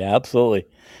 absolutely.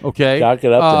 Okay, Chalk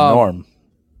it up to Norm.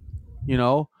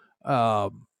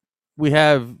 We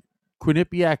have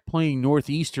Quinnipiac playing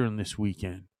Northeastern this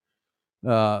weekend.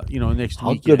 Next weekend.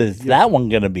 How good is that one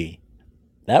going to be?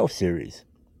 That series.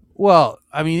 Well,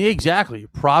 I mean, exactly.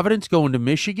 Providence going to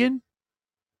Michigan.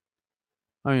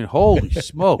 I mean, holy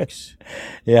smokes!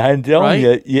 Yeah, I'm telling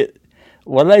you.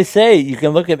 What did I say? You can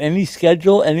look at any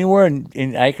schedule anywhere,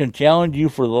 and I can challenge you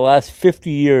for the last 50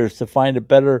 years to find a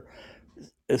better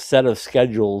set of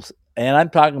schedules. And I'm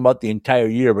talking about the entire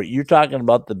year, but you're talking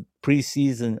about the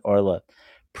preseason or the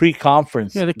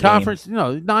pre-conference. Yeah, the conference,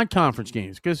 non-conference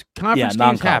games, because conference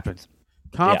games happen.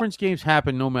 Conference games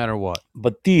happen no matter what.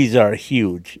 But these are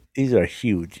huge.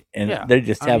 And they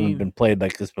just haven't been played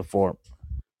like this before.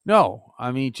 No,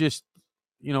 I mean, just,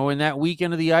 in that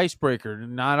weekend of the icebreaker,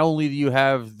 not only do you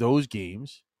have those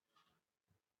games,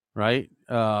 right?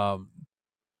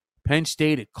 Penn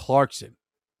State at Clarkson,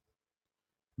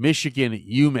 Michigan at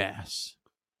UMass.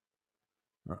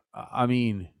 I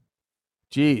mean,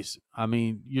 geez. I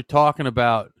mean, you're talking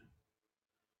about,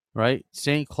 right?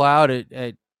 St. Cloud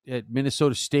at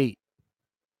Minnesota State.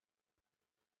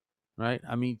 Right?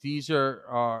 I mean, these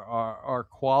are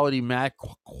quality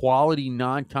quality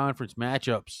non-conference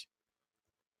matchups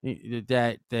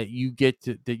that you get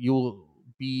that you'll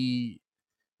be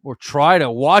or try to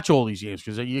watch all these games,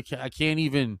 because I can't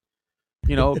even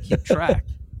keep track.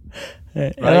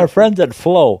 Right? And our friends at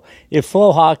Flow, if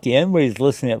Flow Hockey, anybody's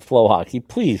listening at Flow Hockey,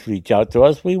 please reach out to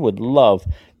us. We would love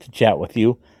to chat with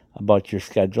you about your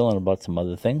schedule and about some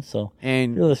other things. So,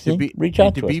 and if you're listening, reach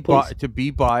out to us, please. To be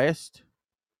biased,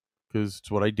 because it's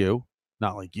what I do.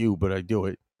 Not like you, but I do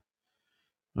it.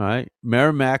 All right.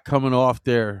 Merrimack coming off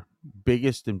their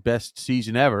biggest and best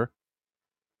season ever.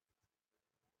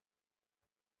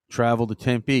 Travel to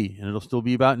Tempe, and it'll still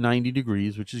be about 90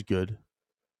 degrees, which is good.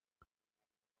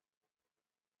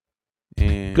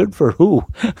 And good for who?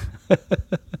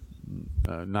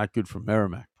 Not good for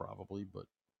Merrimack, probably, but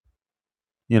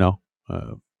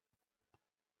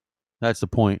that's the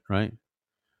point, right?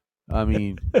 I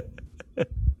mean,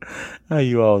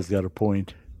 you always got a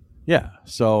point. Yeah.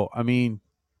 So I mean,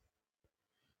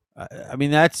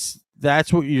 that's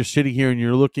what you're sitting here and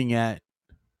you're looking at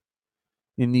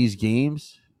in these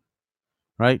games,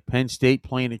 right? Penn State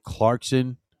playing at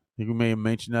Clarkson. I think we may have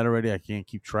mentioned that already. I can't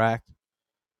keep track.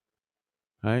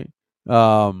 Right.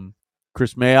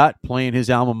 Chris Mayotte playing his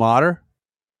alma mater,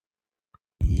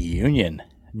 Union.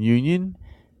 We're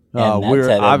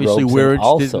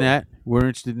interested in that. We're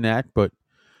interested in that, but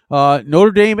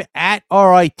Notre Dame at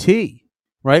RIT.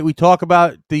 Right. We talk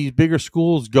about these bigger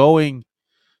schools going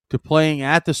to playing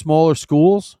at the smaller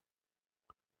schools.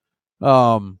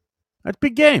 That's a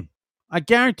big game. I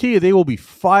guarantee you they will be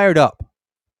fired up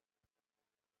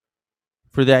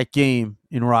for that game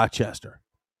in Rochester.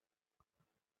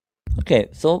 Okay,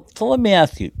 so let me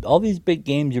ask you: all these big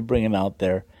games you're bringing out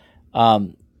there,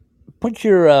 put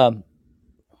your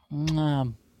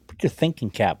thinking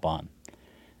cap on.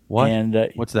 What?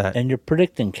 And what's that? And your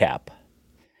predicting cap,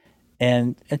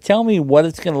 and tell me what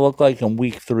it's going to look like in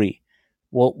week 3.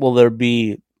 Will there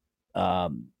be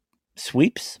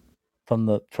sweeps from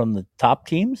the top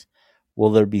teams?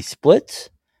 Will there be splits?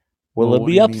 Will there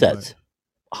be upsets?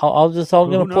 How's this all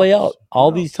going to play out?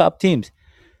 All these top teams.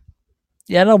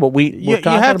 Yeah, no, but we're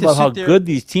talking about how good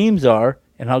these teams are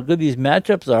and how good these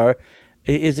matchups are.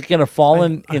 Is it going to fall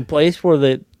in place where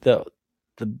the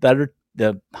better,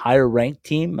 the higher ranked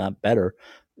team, not better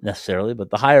necessarily, but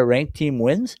the higher ranked team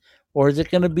wins, or is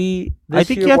it going to be? I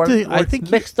think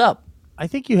mixed up. I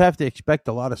think you have to expect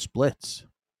a lot of splits.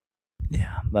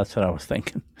 Yeah, that's what I was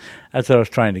thinking. That's what I was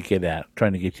trying to get at.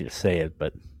 Trying to get you to say it,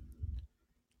 but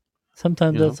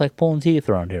sometimes it's like pulling teeth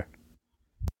around here.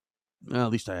 Well,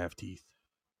 at least I have teeth.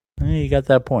 You got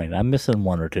that point. I'm missing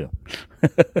one or two.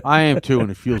 I am too,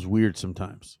 and it feels weird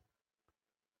sometimes.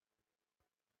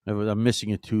 I'm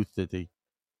missing a tooth that they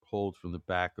pulled from the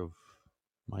back of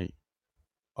my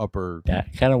upper. Yeah,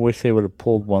 I kind of wish they would have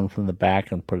pulled one from the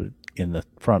back and put it in the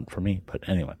front for me. But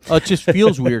anyway, it just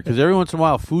feels weird because every once in a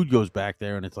while food goes back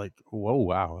there, and it's like, whoa,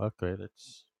 wow, okay,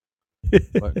 that's.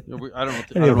 But I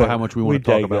don't know how much we want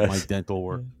to talk about my dental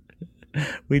work.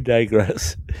 We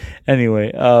digress.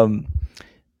 Anyway,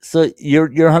 so you're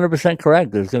 100%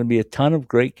 correct. There's going to be a ton of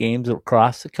great games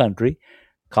across the country.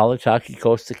 College Hockey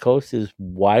Coast to Coast is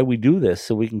why we do this,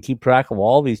 so we can keep track of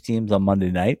all these teams on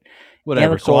Monday night.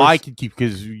 Whatever. of So I course- can keep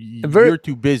because Very- you're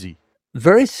too busy.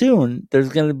 Very soon, there's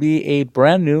going to be a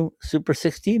brand new Super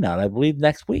 16 out, I believe,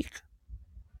 next week.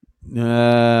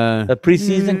 The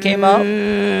preseason came out.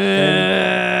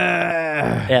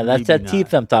 Yeah, that's that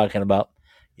teeth I'm talking about.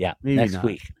 Yeah, Maybe next not.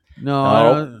 week. No, I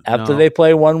No, don't- after no. they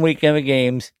play 1 weekend of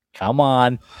games, come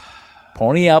on,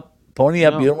 pony up. No.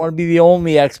 You don't want to be the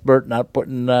only expert not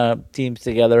putting teams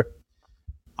together.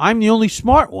 I'm the only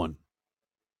smart one.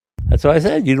 That's what I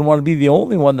said. You don't want to be the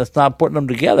only one that's not putting them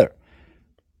together.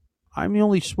 I'm the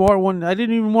only smart one. I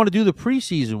didn't even want to do the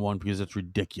preseason one because it's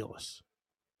ridiculous.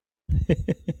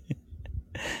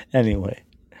 Anyway,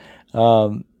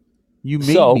 You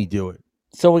made So- me do it.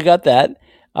 so we got that.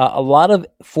 A lot of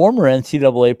former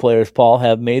NCAA players, Paul,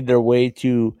 have made their way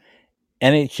to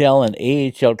NHL and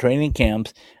AHL training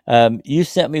camps. You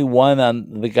sent me one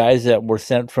on the guys that were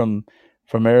sent from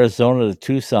Arizona to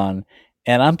Tucson,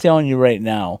 and I'm telling you right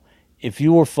now, if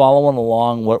you were following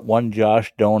along what one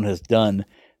Josh Doan has done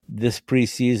this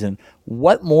preseason,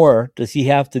 what more does he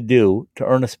have to do to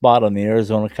earn a spot on the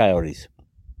Arizona Coyotes?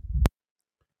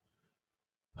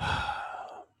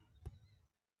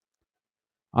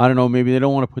 I don't know. Maybe they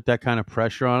don't want to put that kind of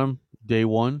pressure on him day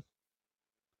one.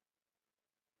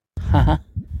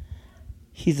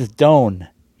 He's a Doan.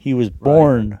 He was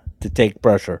born to take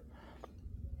pressure.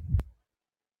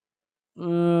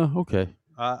 Okay.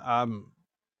 I'm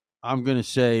gonna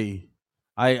say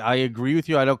I agree with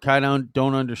you. I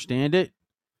don't understand it,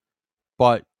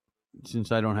 but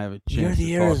since I don't have a chance, You're the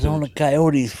to talk to Arizona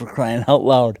Coyotes, for crying out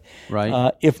loud.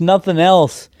 right? If nothing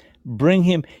else, bring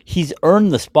him. He's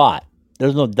earned the spot.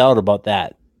 There's no doubt about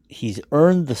that. He's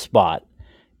earned the spot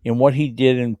in what he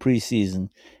did in preseason.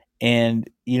 And,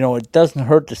 it doesn't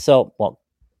hurt to sell. Well,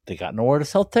 they got nowhere to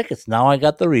sell tickets. Now I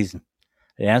got the reason.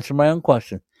 I answered my own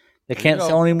question. They can't go.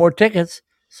 sell any more tickets.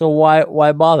 So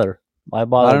why bother? Why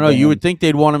bother? I don't know. You bringing- would think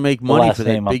they'd want to make money last for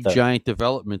that name up big there. giant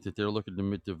development that they're looking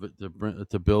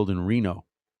to build in Reno.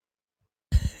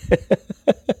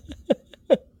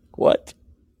 What?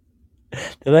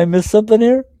 Did I miss something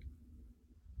here?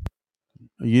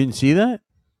 You didn't see that?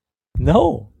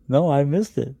 No, I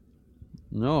missed it.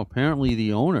 No. Apparently,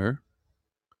 the owner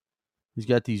has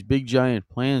got these big giant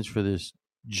plans for this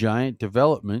giant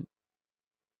development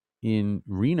in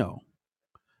Reno.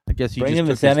 I guess he Bringing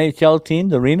just this took his, NHL team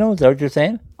to Reno? Is that what you're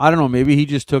saying? I don't know. Maybe he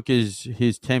just took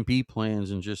his Tempe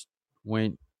plans and just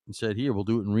went and said, "Here, we'll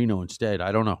do it in Reno instead."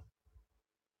 I don't know,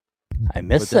 I but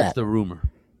missed that's that. the rumor.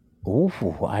 Ooh,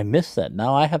 I missed that.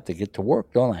 Now I have to get to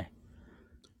work, don't I?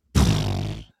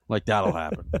 Like that'll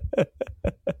happen.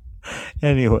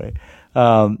 Anyway,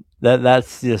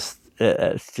 that's just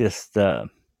it's just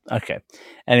okay.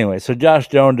 Anyway, so Josh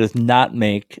Doan does not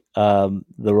make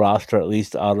the roster, at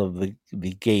least out of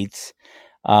the gates.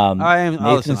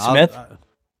 Nathan Smith,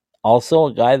 also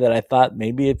a guy that I thought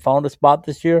maybe had found a spot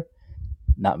this year,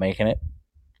 not making it.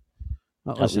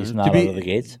 At least not out of the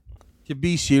gates. To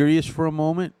be serious for a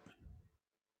moment,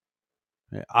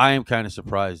 I am kind of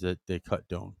surprised that they cut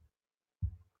Doan.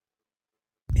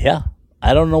 Yeah,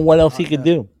 I don't know what else he could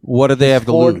do. What do they have to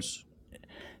scored- lose?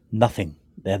 Nothing.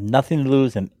 They have nothing to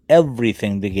lose and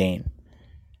everything to gain.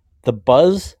 The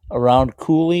buzz around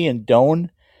Cooley and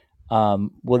Doan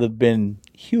would have been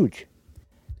huge.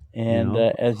 And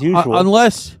as usual,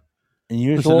 Unless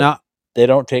usual, listen, they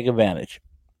don't take advantage.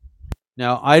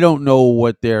 now I don't know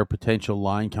what their potential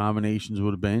line combinations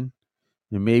would have been,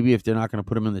 and maybe if they're not going to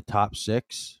put them in the top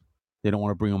 6, they don't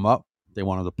want to bring them up. They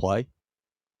want them to play.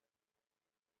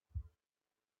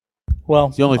 Well,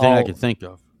 It's the only thing I can think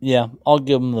of. Yeah, I'll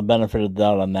give them the benefit of the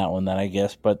doubt on that one, then I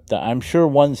guess. But I'm sure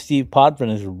one Steve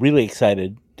Podvin is really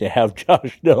excited to have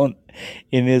Josh Doan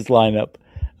in his lineup.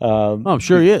 I'm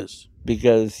sure he is.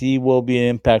 Because he will be an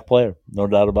impact player, no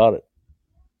doubt about it.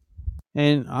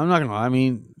 And I'm not gonna. I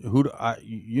mean,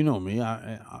 you know me.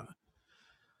 I'd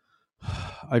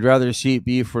rather see it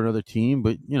be for another team,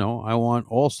 but I want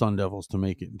all Sun Devils to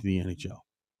make it into the NHL.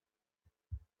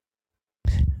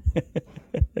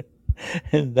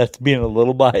 That's being a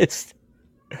little biased.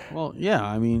 Well, yeah.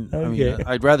 I mean, Okay.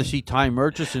 I'd rather see Ty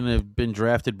Murchison have been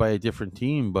drafted by a different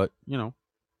team, but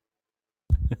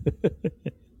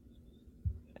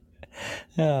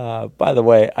By the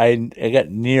way, I got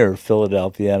near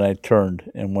Philadelphia and I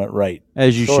turned and went right.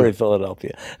 as you Sorry, should.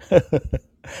 Philadelphia.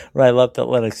 When I left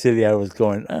Atlantic City, I was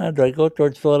going, do I go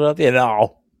towards Philadelphia?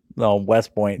 No,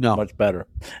 West Point. No. Much better.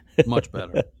 Much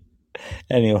better.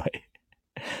 Anyway,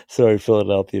 sorry,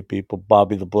 Philadelphia people.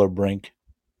 Bobby the Blur Brink.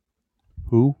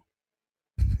 Who?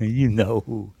 You know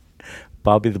who.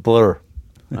 Bobby the Blur.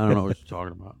 I don't know what you're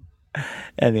talking about.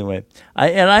 Anyway, I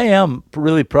am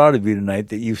really proud of you tonight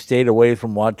that you stayed away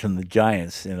from watching the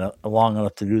Giants long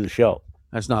enough to do the show.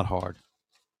 That's not hard.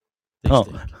 They Oh.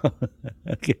 stink.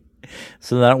 Okay.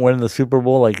 So they're not winning the Super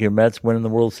Bowl like your Mets winning the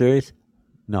World Series?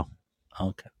 No,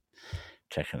 Okay.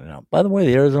 Checking it out. By the way,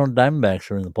 the Arizona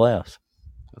Diamondbacks are in the playoffs.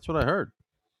 that's what I heard.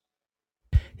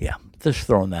 Yeah, just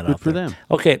throwing that Good out for there. them.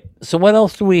 Okay, so what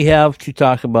else do we have to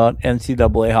talk about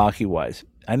NCAA hockey-wise?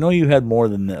 I know you had more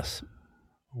than this.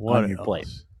 What On your plate.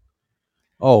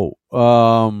 Oh,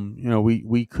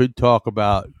 we could talk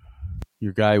about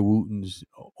your guy Wooten's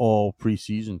all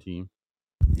preseason team.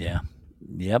 Yeah.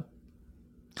 Yep.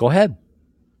 Go ahead.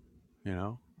 You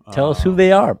know, Tell us who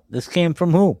they are. This came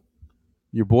from who?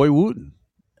 your boy Wooten.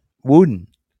 Wooden.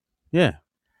 Yeah,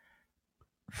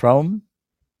 From?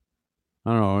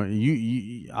 I don't know.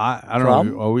 I don't From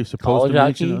know. Are we supposed College to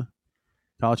mention hockey?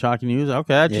 college hockey news?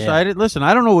 Okay, I Yeah. didn't listen.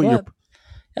 I don't know what Yeah. your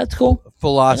That's cool.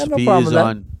 philosophy problem is with that.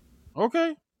 on.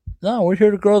 Okay, No, we're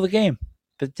here to grow the game.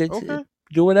 But Okay.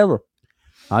 do whatever.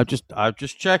 I'm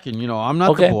just checking. You know, I'm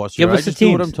not Okay. the boss Give here. I us the just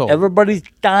do what I'm teams. told. Everybody's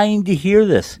dying to hear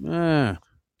this. Eh.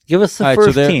 Give us the All right, so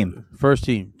first there- team. First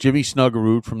team, Jimmy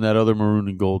Snuggerud from that other maroon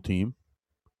and gold team.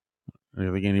 I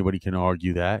don't think anybody can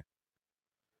argue that.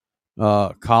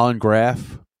 Colin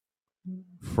Graff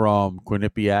from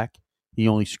Quinnipiac. He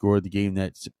only scored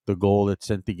the goal that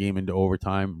sent the game into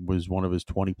overtime was one of his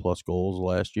 20-plus goals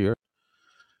last year.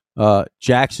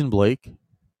 Jackson Blake.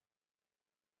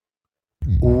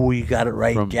 Ooh, you got it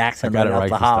right. Jackson I got it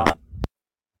right right off the this hop. time.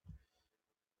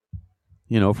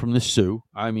 From the Sioux.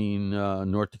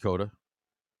 North Dakota.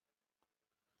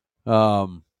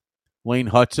 Lane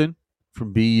Hudson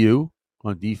from BU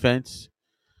on defense.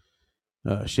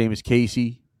 Seamus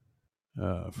Casey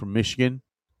from Michigan.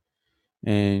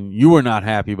 And you were not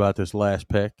happy about this last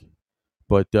pick,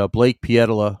 but Blake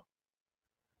Pietila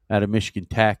out of Michigan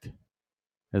Tech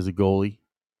as a goalie.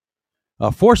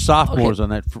 4 sophomores on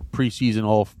that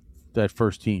preseason that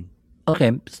first team.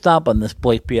 Okay, stop on this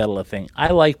Blake Pietila thing. I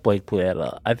like Blake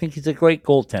Pietila. I think he's a great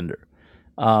goaltender.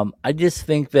 I just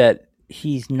think that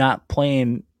he's not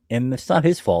playing, and it's not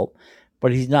his fault,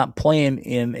 but he's not playing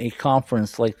in a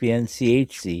conference like the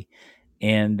NCHC.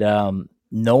 And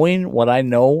knowing what I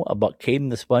know about Caden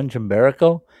the Sponge and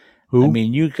Barrico, Who? I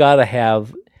mean, you got to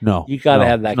have No. you gotta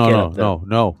have that kid up there.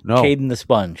 No. Caden the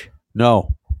Sponge.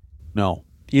 No.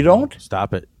 You don't?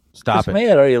 Stop it. Stop Chris it.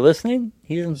 Mayotte, are you listening?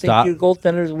 He doesn't Stop. think your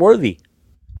goaltender is worthy.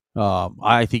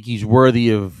 I think he's worthy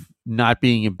of not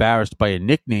being embarrassed by a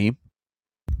nickname.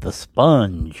 The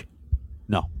Sponge.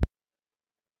 No.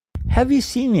 Have you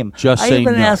seen him? Just I say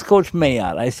even no. asked Coach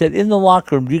Mayotte. I said, in the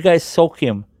locker room, do you guys soak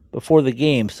him before the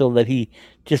game so that he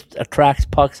just attracts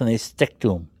pucks and they stick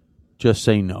to him? Just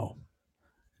say no.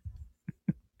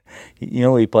 You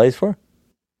know who he plays for?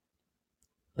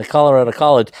 The Colorado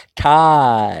College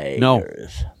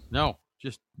Tigers. No.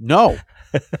 Just no.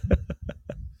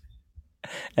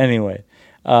 Anyway,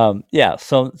 yeah,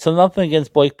 so nothing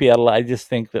against Blake Pietila. I just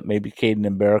think that maybe Caden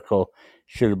and Barrico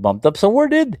should have bumped up. So where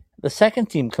did the second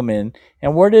team come in,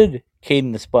 and where did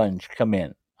Caden the Sponge come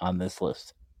in on this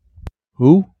list?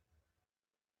 Who?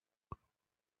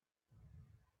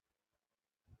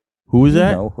 Who is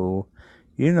that? You know who.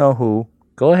 You know who.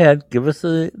 Go ahead. Give us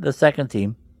the second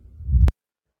team.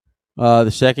 The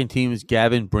second team is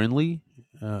Gavin Brindley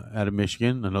out of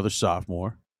Michigan, another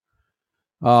sophomore.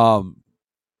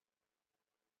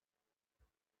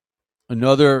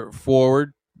 Another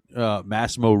forward,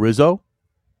 Massimo Rizzo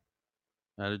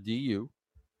out of DU.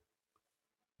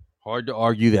 Hard to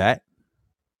argue that.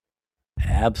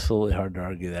 Absolutely hard to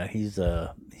argue that. He's going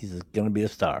to be a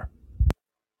star.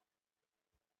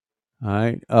 All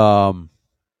right.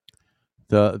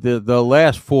 The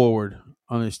last forward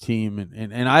on this team,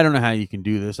 and I don't know how you can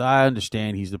do this. I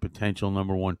understand he's the potential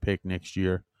number 1 pick next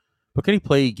year, but can he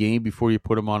play a game before you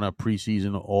put him on a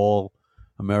preseason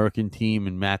All-American team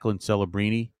in Macklin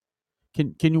Celebrini?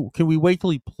 Can we wait till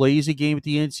he plays a game at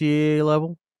the NCAA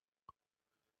level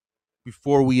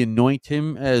before we anoint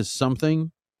him as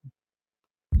something?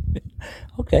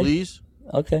 Okay. Please.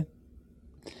 Okay.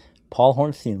 Paul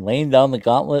Hornstein laying down the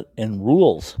gauntlet and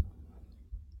rules.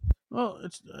 Well,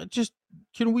 it's just,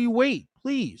 can we wait,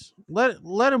 please?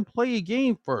 Let him play a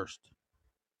game first.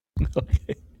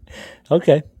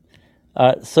 Okay.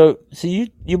 So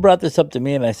you brought this up to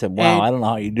me, and I said, "Wow, And- I don't know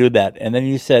how you do that." And then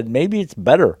you said maybe it's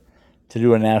better to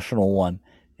do a national one,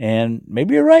 and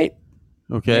maybe you're right.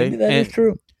 Okay, Maybe that is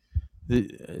true.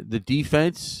 The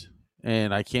defense,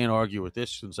 and I can't argue with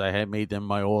this since I had made them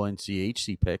my all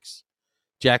NCHC picks.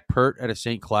 Jack Pert out of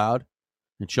St. Cloud,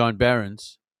 and Sean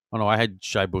Barons. Oh no, I had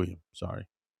Shai William. Sorry.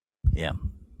 Yeah.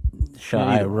 Sean, Yeah,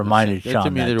 I either one. reminded That's Sean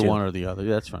to me, that they're too. one or the other.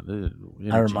 That's fine.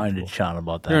 They're I reminded interchangeable. Sean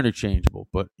about They're that. interchangeable,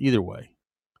 but either way,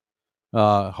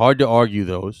 hard to argue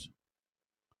those.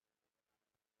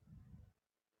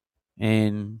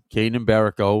 And Caden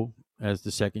Barrico as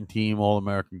the second team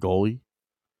All-American goalie.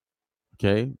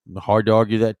 Okay, hard to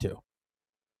argue that too.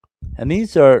 And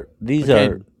these are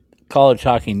Again- college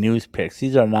hockey news picks.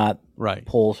 These are not Right,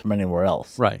 polls from anywhere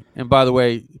else. right. And by the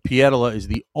way, Pietila is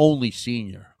the only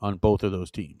senior on both of those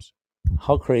teams.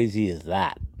 How crazy is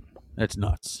that? That's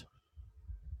nuts.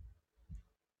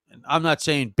 And I'm not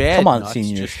saying bad. Come on, nuts,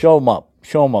 seniors, just- show them up.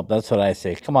 Show them up. That's what I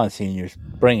say. Come on, seniors,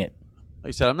 bring it. like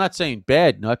I said, I'm not saying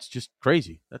bad nuts, just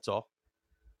crazy. That's all.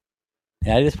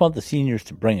 Yeah, I just want the seniors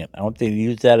to bring it. I want them to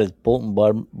use that as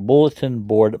bulletin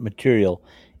board material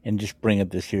and just bring it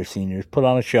this year, seniors. Put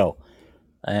on a show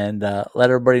and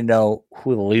let everybody know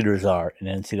who the leaders are in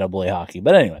NCAA hockey.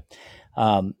 But anyway,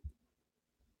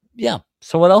 yeah.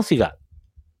 So what else you got?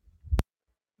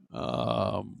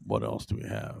 What else do we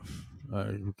have?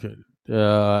 Okay.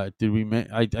 Did we?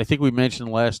 I think we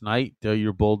mentioned last night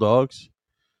your Bulldogs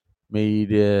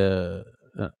made a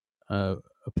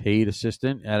paid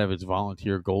assistant out of its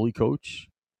volunteer goalie coach.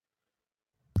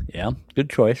 Yeah, good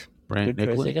choice. Brant Good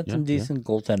choice. Nicklin. They got some decent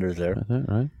goaltenders there.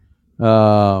 Right.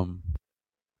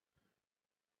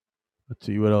 Let's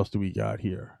see, what else do we got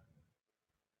here?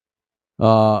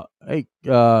 Garrett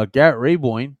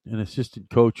Rayboyne, an assistant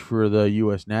coach for the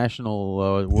U.S. National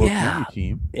World Junior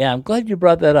Team. Yeah, I'm glad you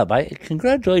brought that up.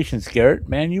 Congratulations, Garrett.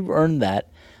 Man, you've earned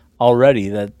that already.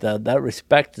 That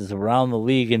respect is around the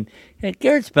league, and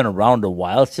Garrett's been around a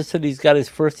while. It's just that he's got his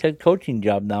first head coaching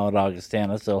job now at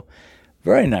Augustana. So,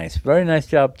 very nice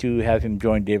job to have him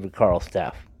join David Carl's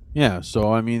staff. Yeah,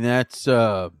 so I mean that's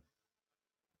that's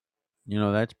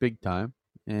big time,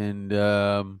 and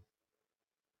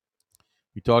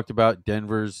we talked about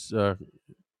Denver's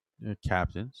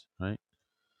captains, right?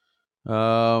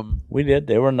 We did.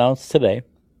 They were announced today.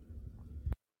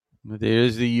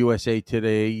 There's the USA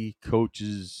Today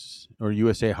coaches or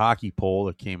USA Hockey poll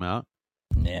that came out.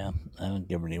 Yeah, I don't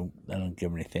give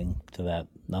anything to that.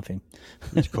 Nothing.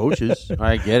 It's coaches.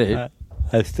 I get it.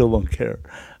 I still don't care.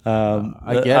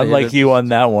 I get I'm it. like you on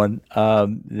that one.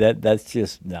 That's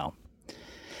just no.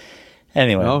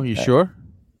 Anyway. Oh, you sure?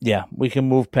 Yeah, we can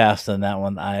move past on that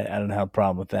one. I don't have a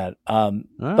problem with that.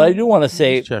 But I do want to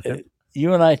say,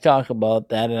 you and I talk about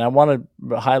that, and I want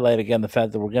to highlight again the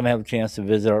fact that we're going to have a chance to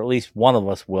visit, or at least one of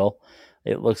us will.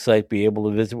 It looks like be able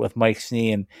to visit with Mike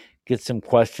Snee and get some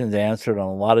questions answered on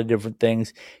a lot of different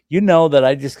things. You know that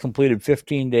I just completed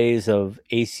 15 days of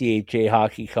ACHA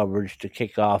hockey coverage to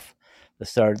kick off the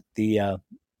start the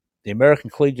American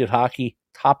Collegiate Hockey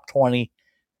Top 20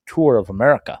 Tour of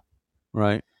America.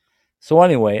 Right. So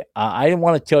anyway, I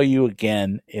want to tell you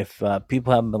again, if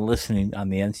people haven't been listening on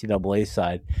the NCAA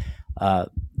side,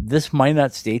 this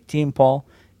Minot State team, Paul,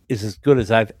 is as good as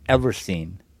I've ever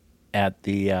seen at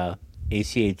the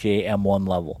ACHA M1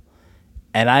 level.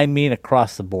 And I mean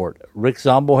across the board. Rick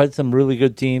Zombo had some really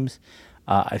good teams.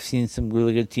 I've seen some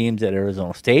really good teams at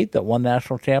Arizona State that won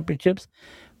national championships.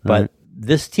 But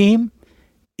this team,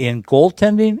 in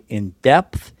goaltending, in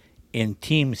depth, in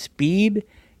team speed,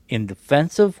 in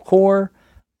defensive core,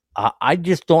 I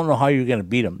just don't know how you're going to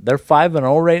beat them. They're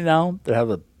 5-0 right now. They have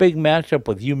a big matchup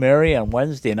with UMary on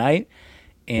Wednesday night.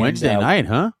 And, Wednesday night,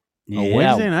 huh? Yeah,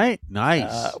 Wednesday night?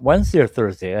 Nice. Wednesday or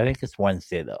Thursday. I think it's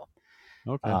Wednesday, though.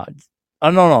 Okay.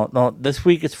 No. This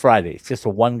week it's Friday. It's just a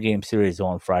one-game series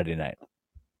on Friday night.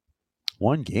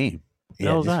 One game? What the Yeah,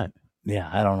 hell is that? Yeah,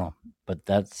 I don't know. But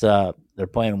that's they're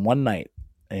playing one night,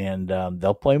 and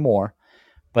they'll play more.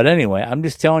 But anyway, I'm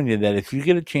just telling you that if you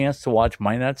get a chance to watch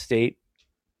Minot State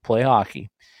play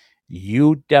hockey,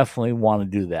 you definitely want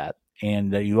to do that.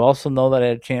 And you also know that I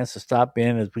had a chance to stop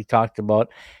in, as we talked about,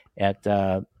 at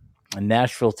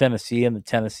Nashville, Tennessee, and the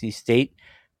Tennessee State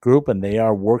group, and they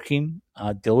are working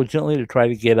diligently to try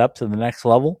to get up to the next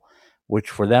level, which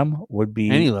for them would be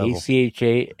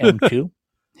ACHA M2.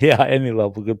 Yeah, any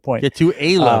level. Good point. Get to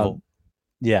A level.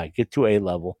 Yeah, get to A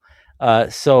level.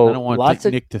 So I don't want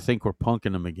Nick to think we're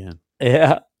punking him again.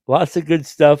 Yeah, lots of good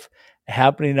stuff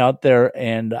happening out there.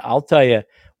 And I'll tell you,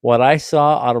 what I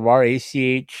saw out of our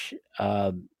ACH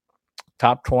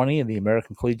top 20 and the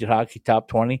American Collegiate Hockey top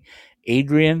 20,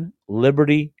 Adrian,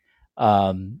 Liberty,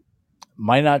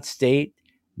 Minot State,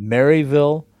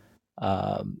 Maryville,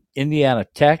 Indiana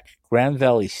Tech, Grand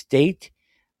Valley State,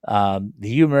 the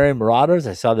UMary Marauders.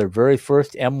 I saw their very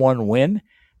first M1 win,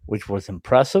 which was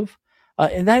impressive.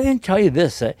 And I didn't tell you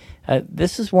this.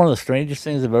 This is one of the strangest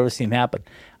things I've ever seen happen.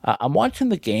 I'm watching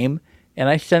the game, And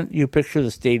I sent you a picture of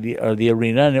the stadium or the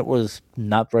arena, and it was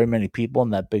not very many people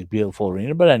in that big, beautiful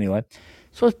arena. But anyway,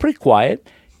 so it's pretty quiet.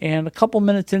 And a couple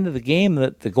minutes into the game,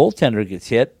 the goaltender gets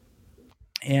hit,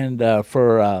 and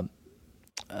for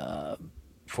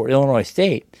Illinois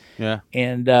State. Yeah.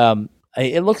 And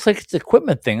it looks like it's an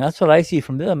equipment thing. That's what I see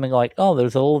from them. And like, oh,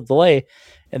 there's a little delay.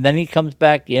 And then he comes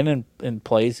back in and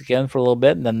plays again for a little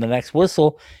bit. And then the next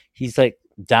whistle, he's like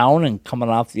down and coming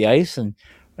off the ice. And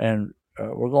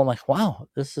we're going like, wow,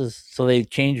 this is, so they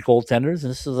changed goaltenders.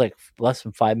 And this is like less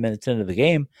than 5 minutes into the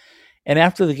game. And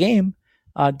after the game,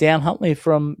 Dan Huntley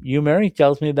from UMary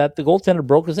tells me that the goaltender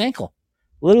broke his ankle,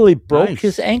 literally broke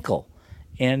his ankle.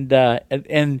 And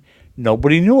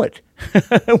nobody knew it.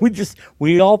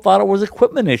 we all thought it was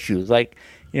equipment issues. Like,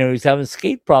 he's having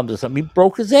skate problems or something. He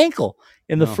broke his ankle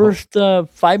in the first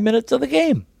 5 minutes of the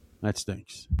game. That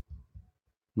stinks.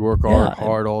 You work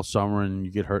hard all summer and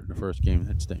you get hurt in the first game.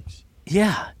 That stinks.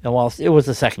 Yeah. Well, it was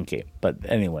the second game, but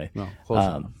anyway. No, close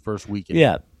enough. First weekend.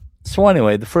 Yeah. So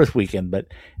anyway, the first weekend.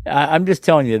 But I'm just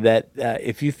telling you that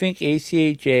if you think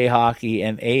ACHA hockey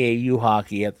and AAU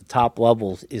hockey at the top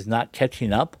levels is not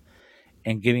catching up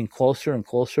and getting closer and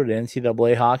closer to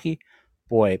NCAA hockey,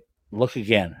 boy, look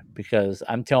again, because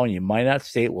I'm telling you, Minot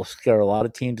State will scare a lot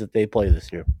of teams that they play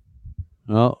this year.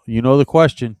 Well, you know the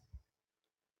question.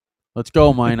 Let's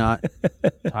go, Minot.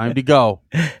 Time to go.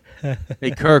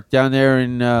 Hey, Kirk, down there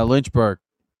in Lynchburg.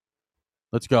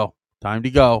 Let's go. Time to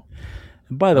go.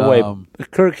 And by the way,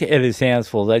 Kirk had his hands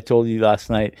full, as I told you last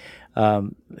night,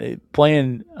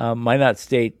 playing Minot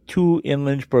State, 2 in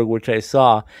Lynchburg, which I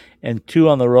saw, and 2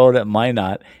 on the road at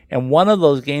Minot. And one of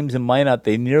those games in Minot,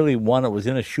 they nearly won. It was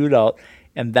in a shootout,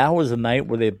 and that was the night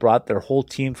where they brought their whole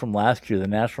team from last year, the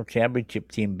national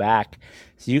championship team, back.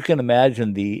 So you can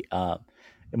imagine the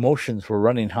emotions were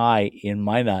running high in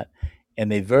Minot,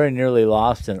 and they very nearly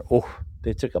lost, and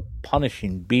they took a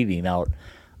punishing beating out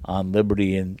on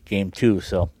Liberty in game 2.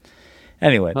 So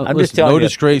anyway, I'm just telling you. No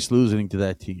disgrace losing to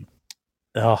that team.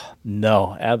 Oh,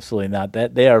 no, absolutely not.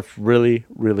 That they are really,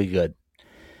 really good.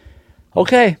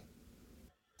 Okay.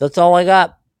 That's all I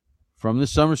got. From the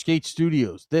Summer Skate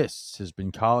Studios, this has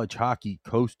been College Hockey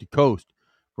Coast to Coast,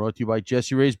 brought to you by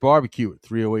Jesse Ray's Barbecue at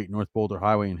 308 North Boulder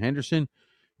Highway in Henderson,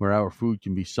 where our food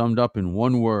can be summed up in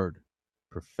one word: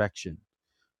 perfection.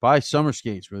 Buy summer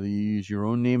skates, whether you use your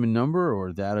own name and number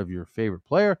or that of your favorite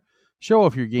player. Show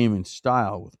off your game in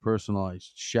style with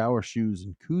personalized shower shoes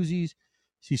and koozies.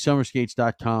 See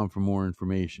summerskates.com for more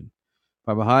information.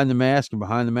 By Behind the Mask and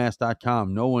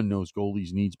BehindTheMask.com, no one knows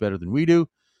goalies' needs better than we do.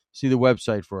 See the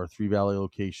website for our 3 Valley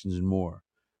locations and more.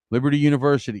 Liberty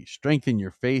University, strengthen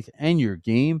your faith and your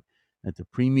game at the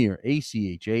premier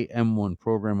ACHA M1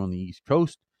 program on the East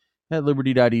Coast at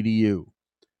liberty.edu.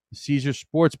 The Caesars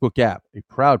Sportsbook app, a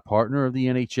proud partner of the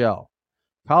NHL.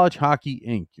 College Hockey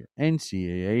Inc., your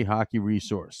NCAA hockey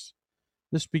resource.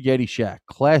 The Spaghetti Shack,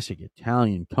 classic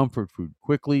Italian comfort food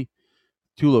quickly.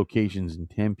 2 locations in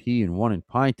Tempe and 1 in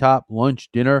Pine Top. Lunch,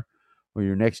 dinner, or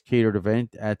your next catered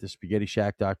event at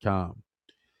thespaghettishack.com.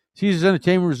 Caesars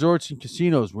Entertainment Resorts and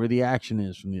Casinos, where the action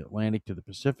is from the Atlantic to the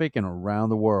Pacific and around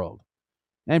the world.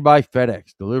 And by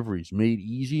FedEx, deliveries made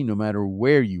easy no matter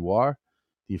where you are.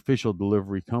 The official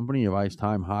delivery company of Ice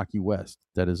Time Hockey West.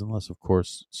 That is, unless, of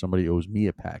course, somebody owes me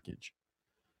a package.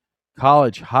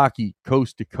 College Hockey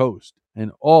Coast to Coast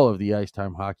and all of the Ice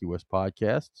Time Hockey West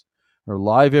podcasts are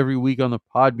live every week on the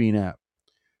Podbean app,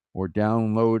 or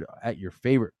download at your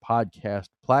favorite podcast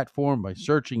platform by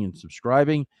searching and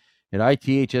subscribing at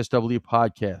ITHSW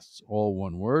Podcasts, all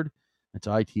one word. That's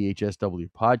ITHSW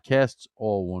Podcasts,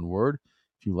 all one word.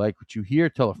 If you like what you hear,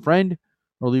 tell a friend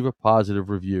or leave a positive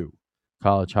review.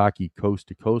 College Hockey Coast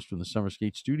to Coast from the Summer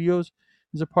Skate Studios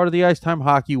is a part of the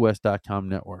IceTimeHockeyWest.com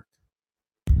network.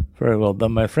 Very well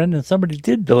done, my friend. And somebody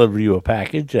did deliver you a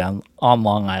package on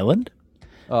Long Island.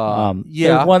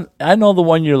 Yeah. One, I know the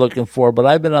one you're looking for, but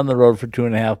I've been on the road for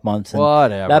 2.5 months. And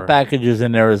whatever. That package is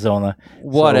in Arizona.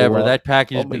 Whatever. So, that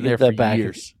package has been there for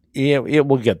years. Yeah, it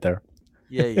will get there.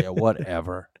 Yeah,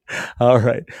 whatever. All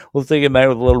right. We'll say goodnight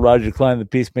with a little Roger Klein, the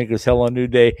Peacemakers. Hello, New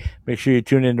Day. Make sure you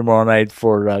tune in tomorrow night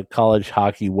for College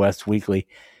Hockey West Weekly.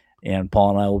 And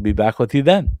Paul and I will be back with you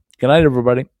then. Good night,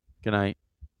 everybody. Good night.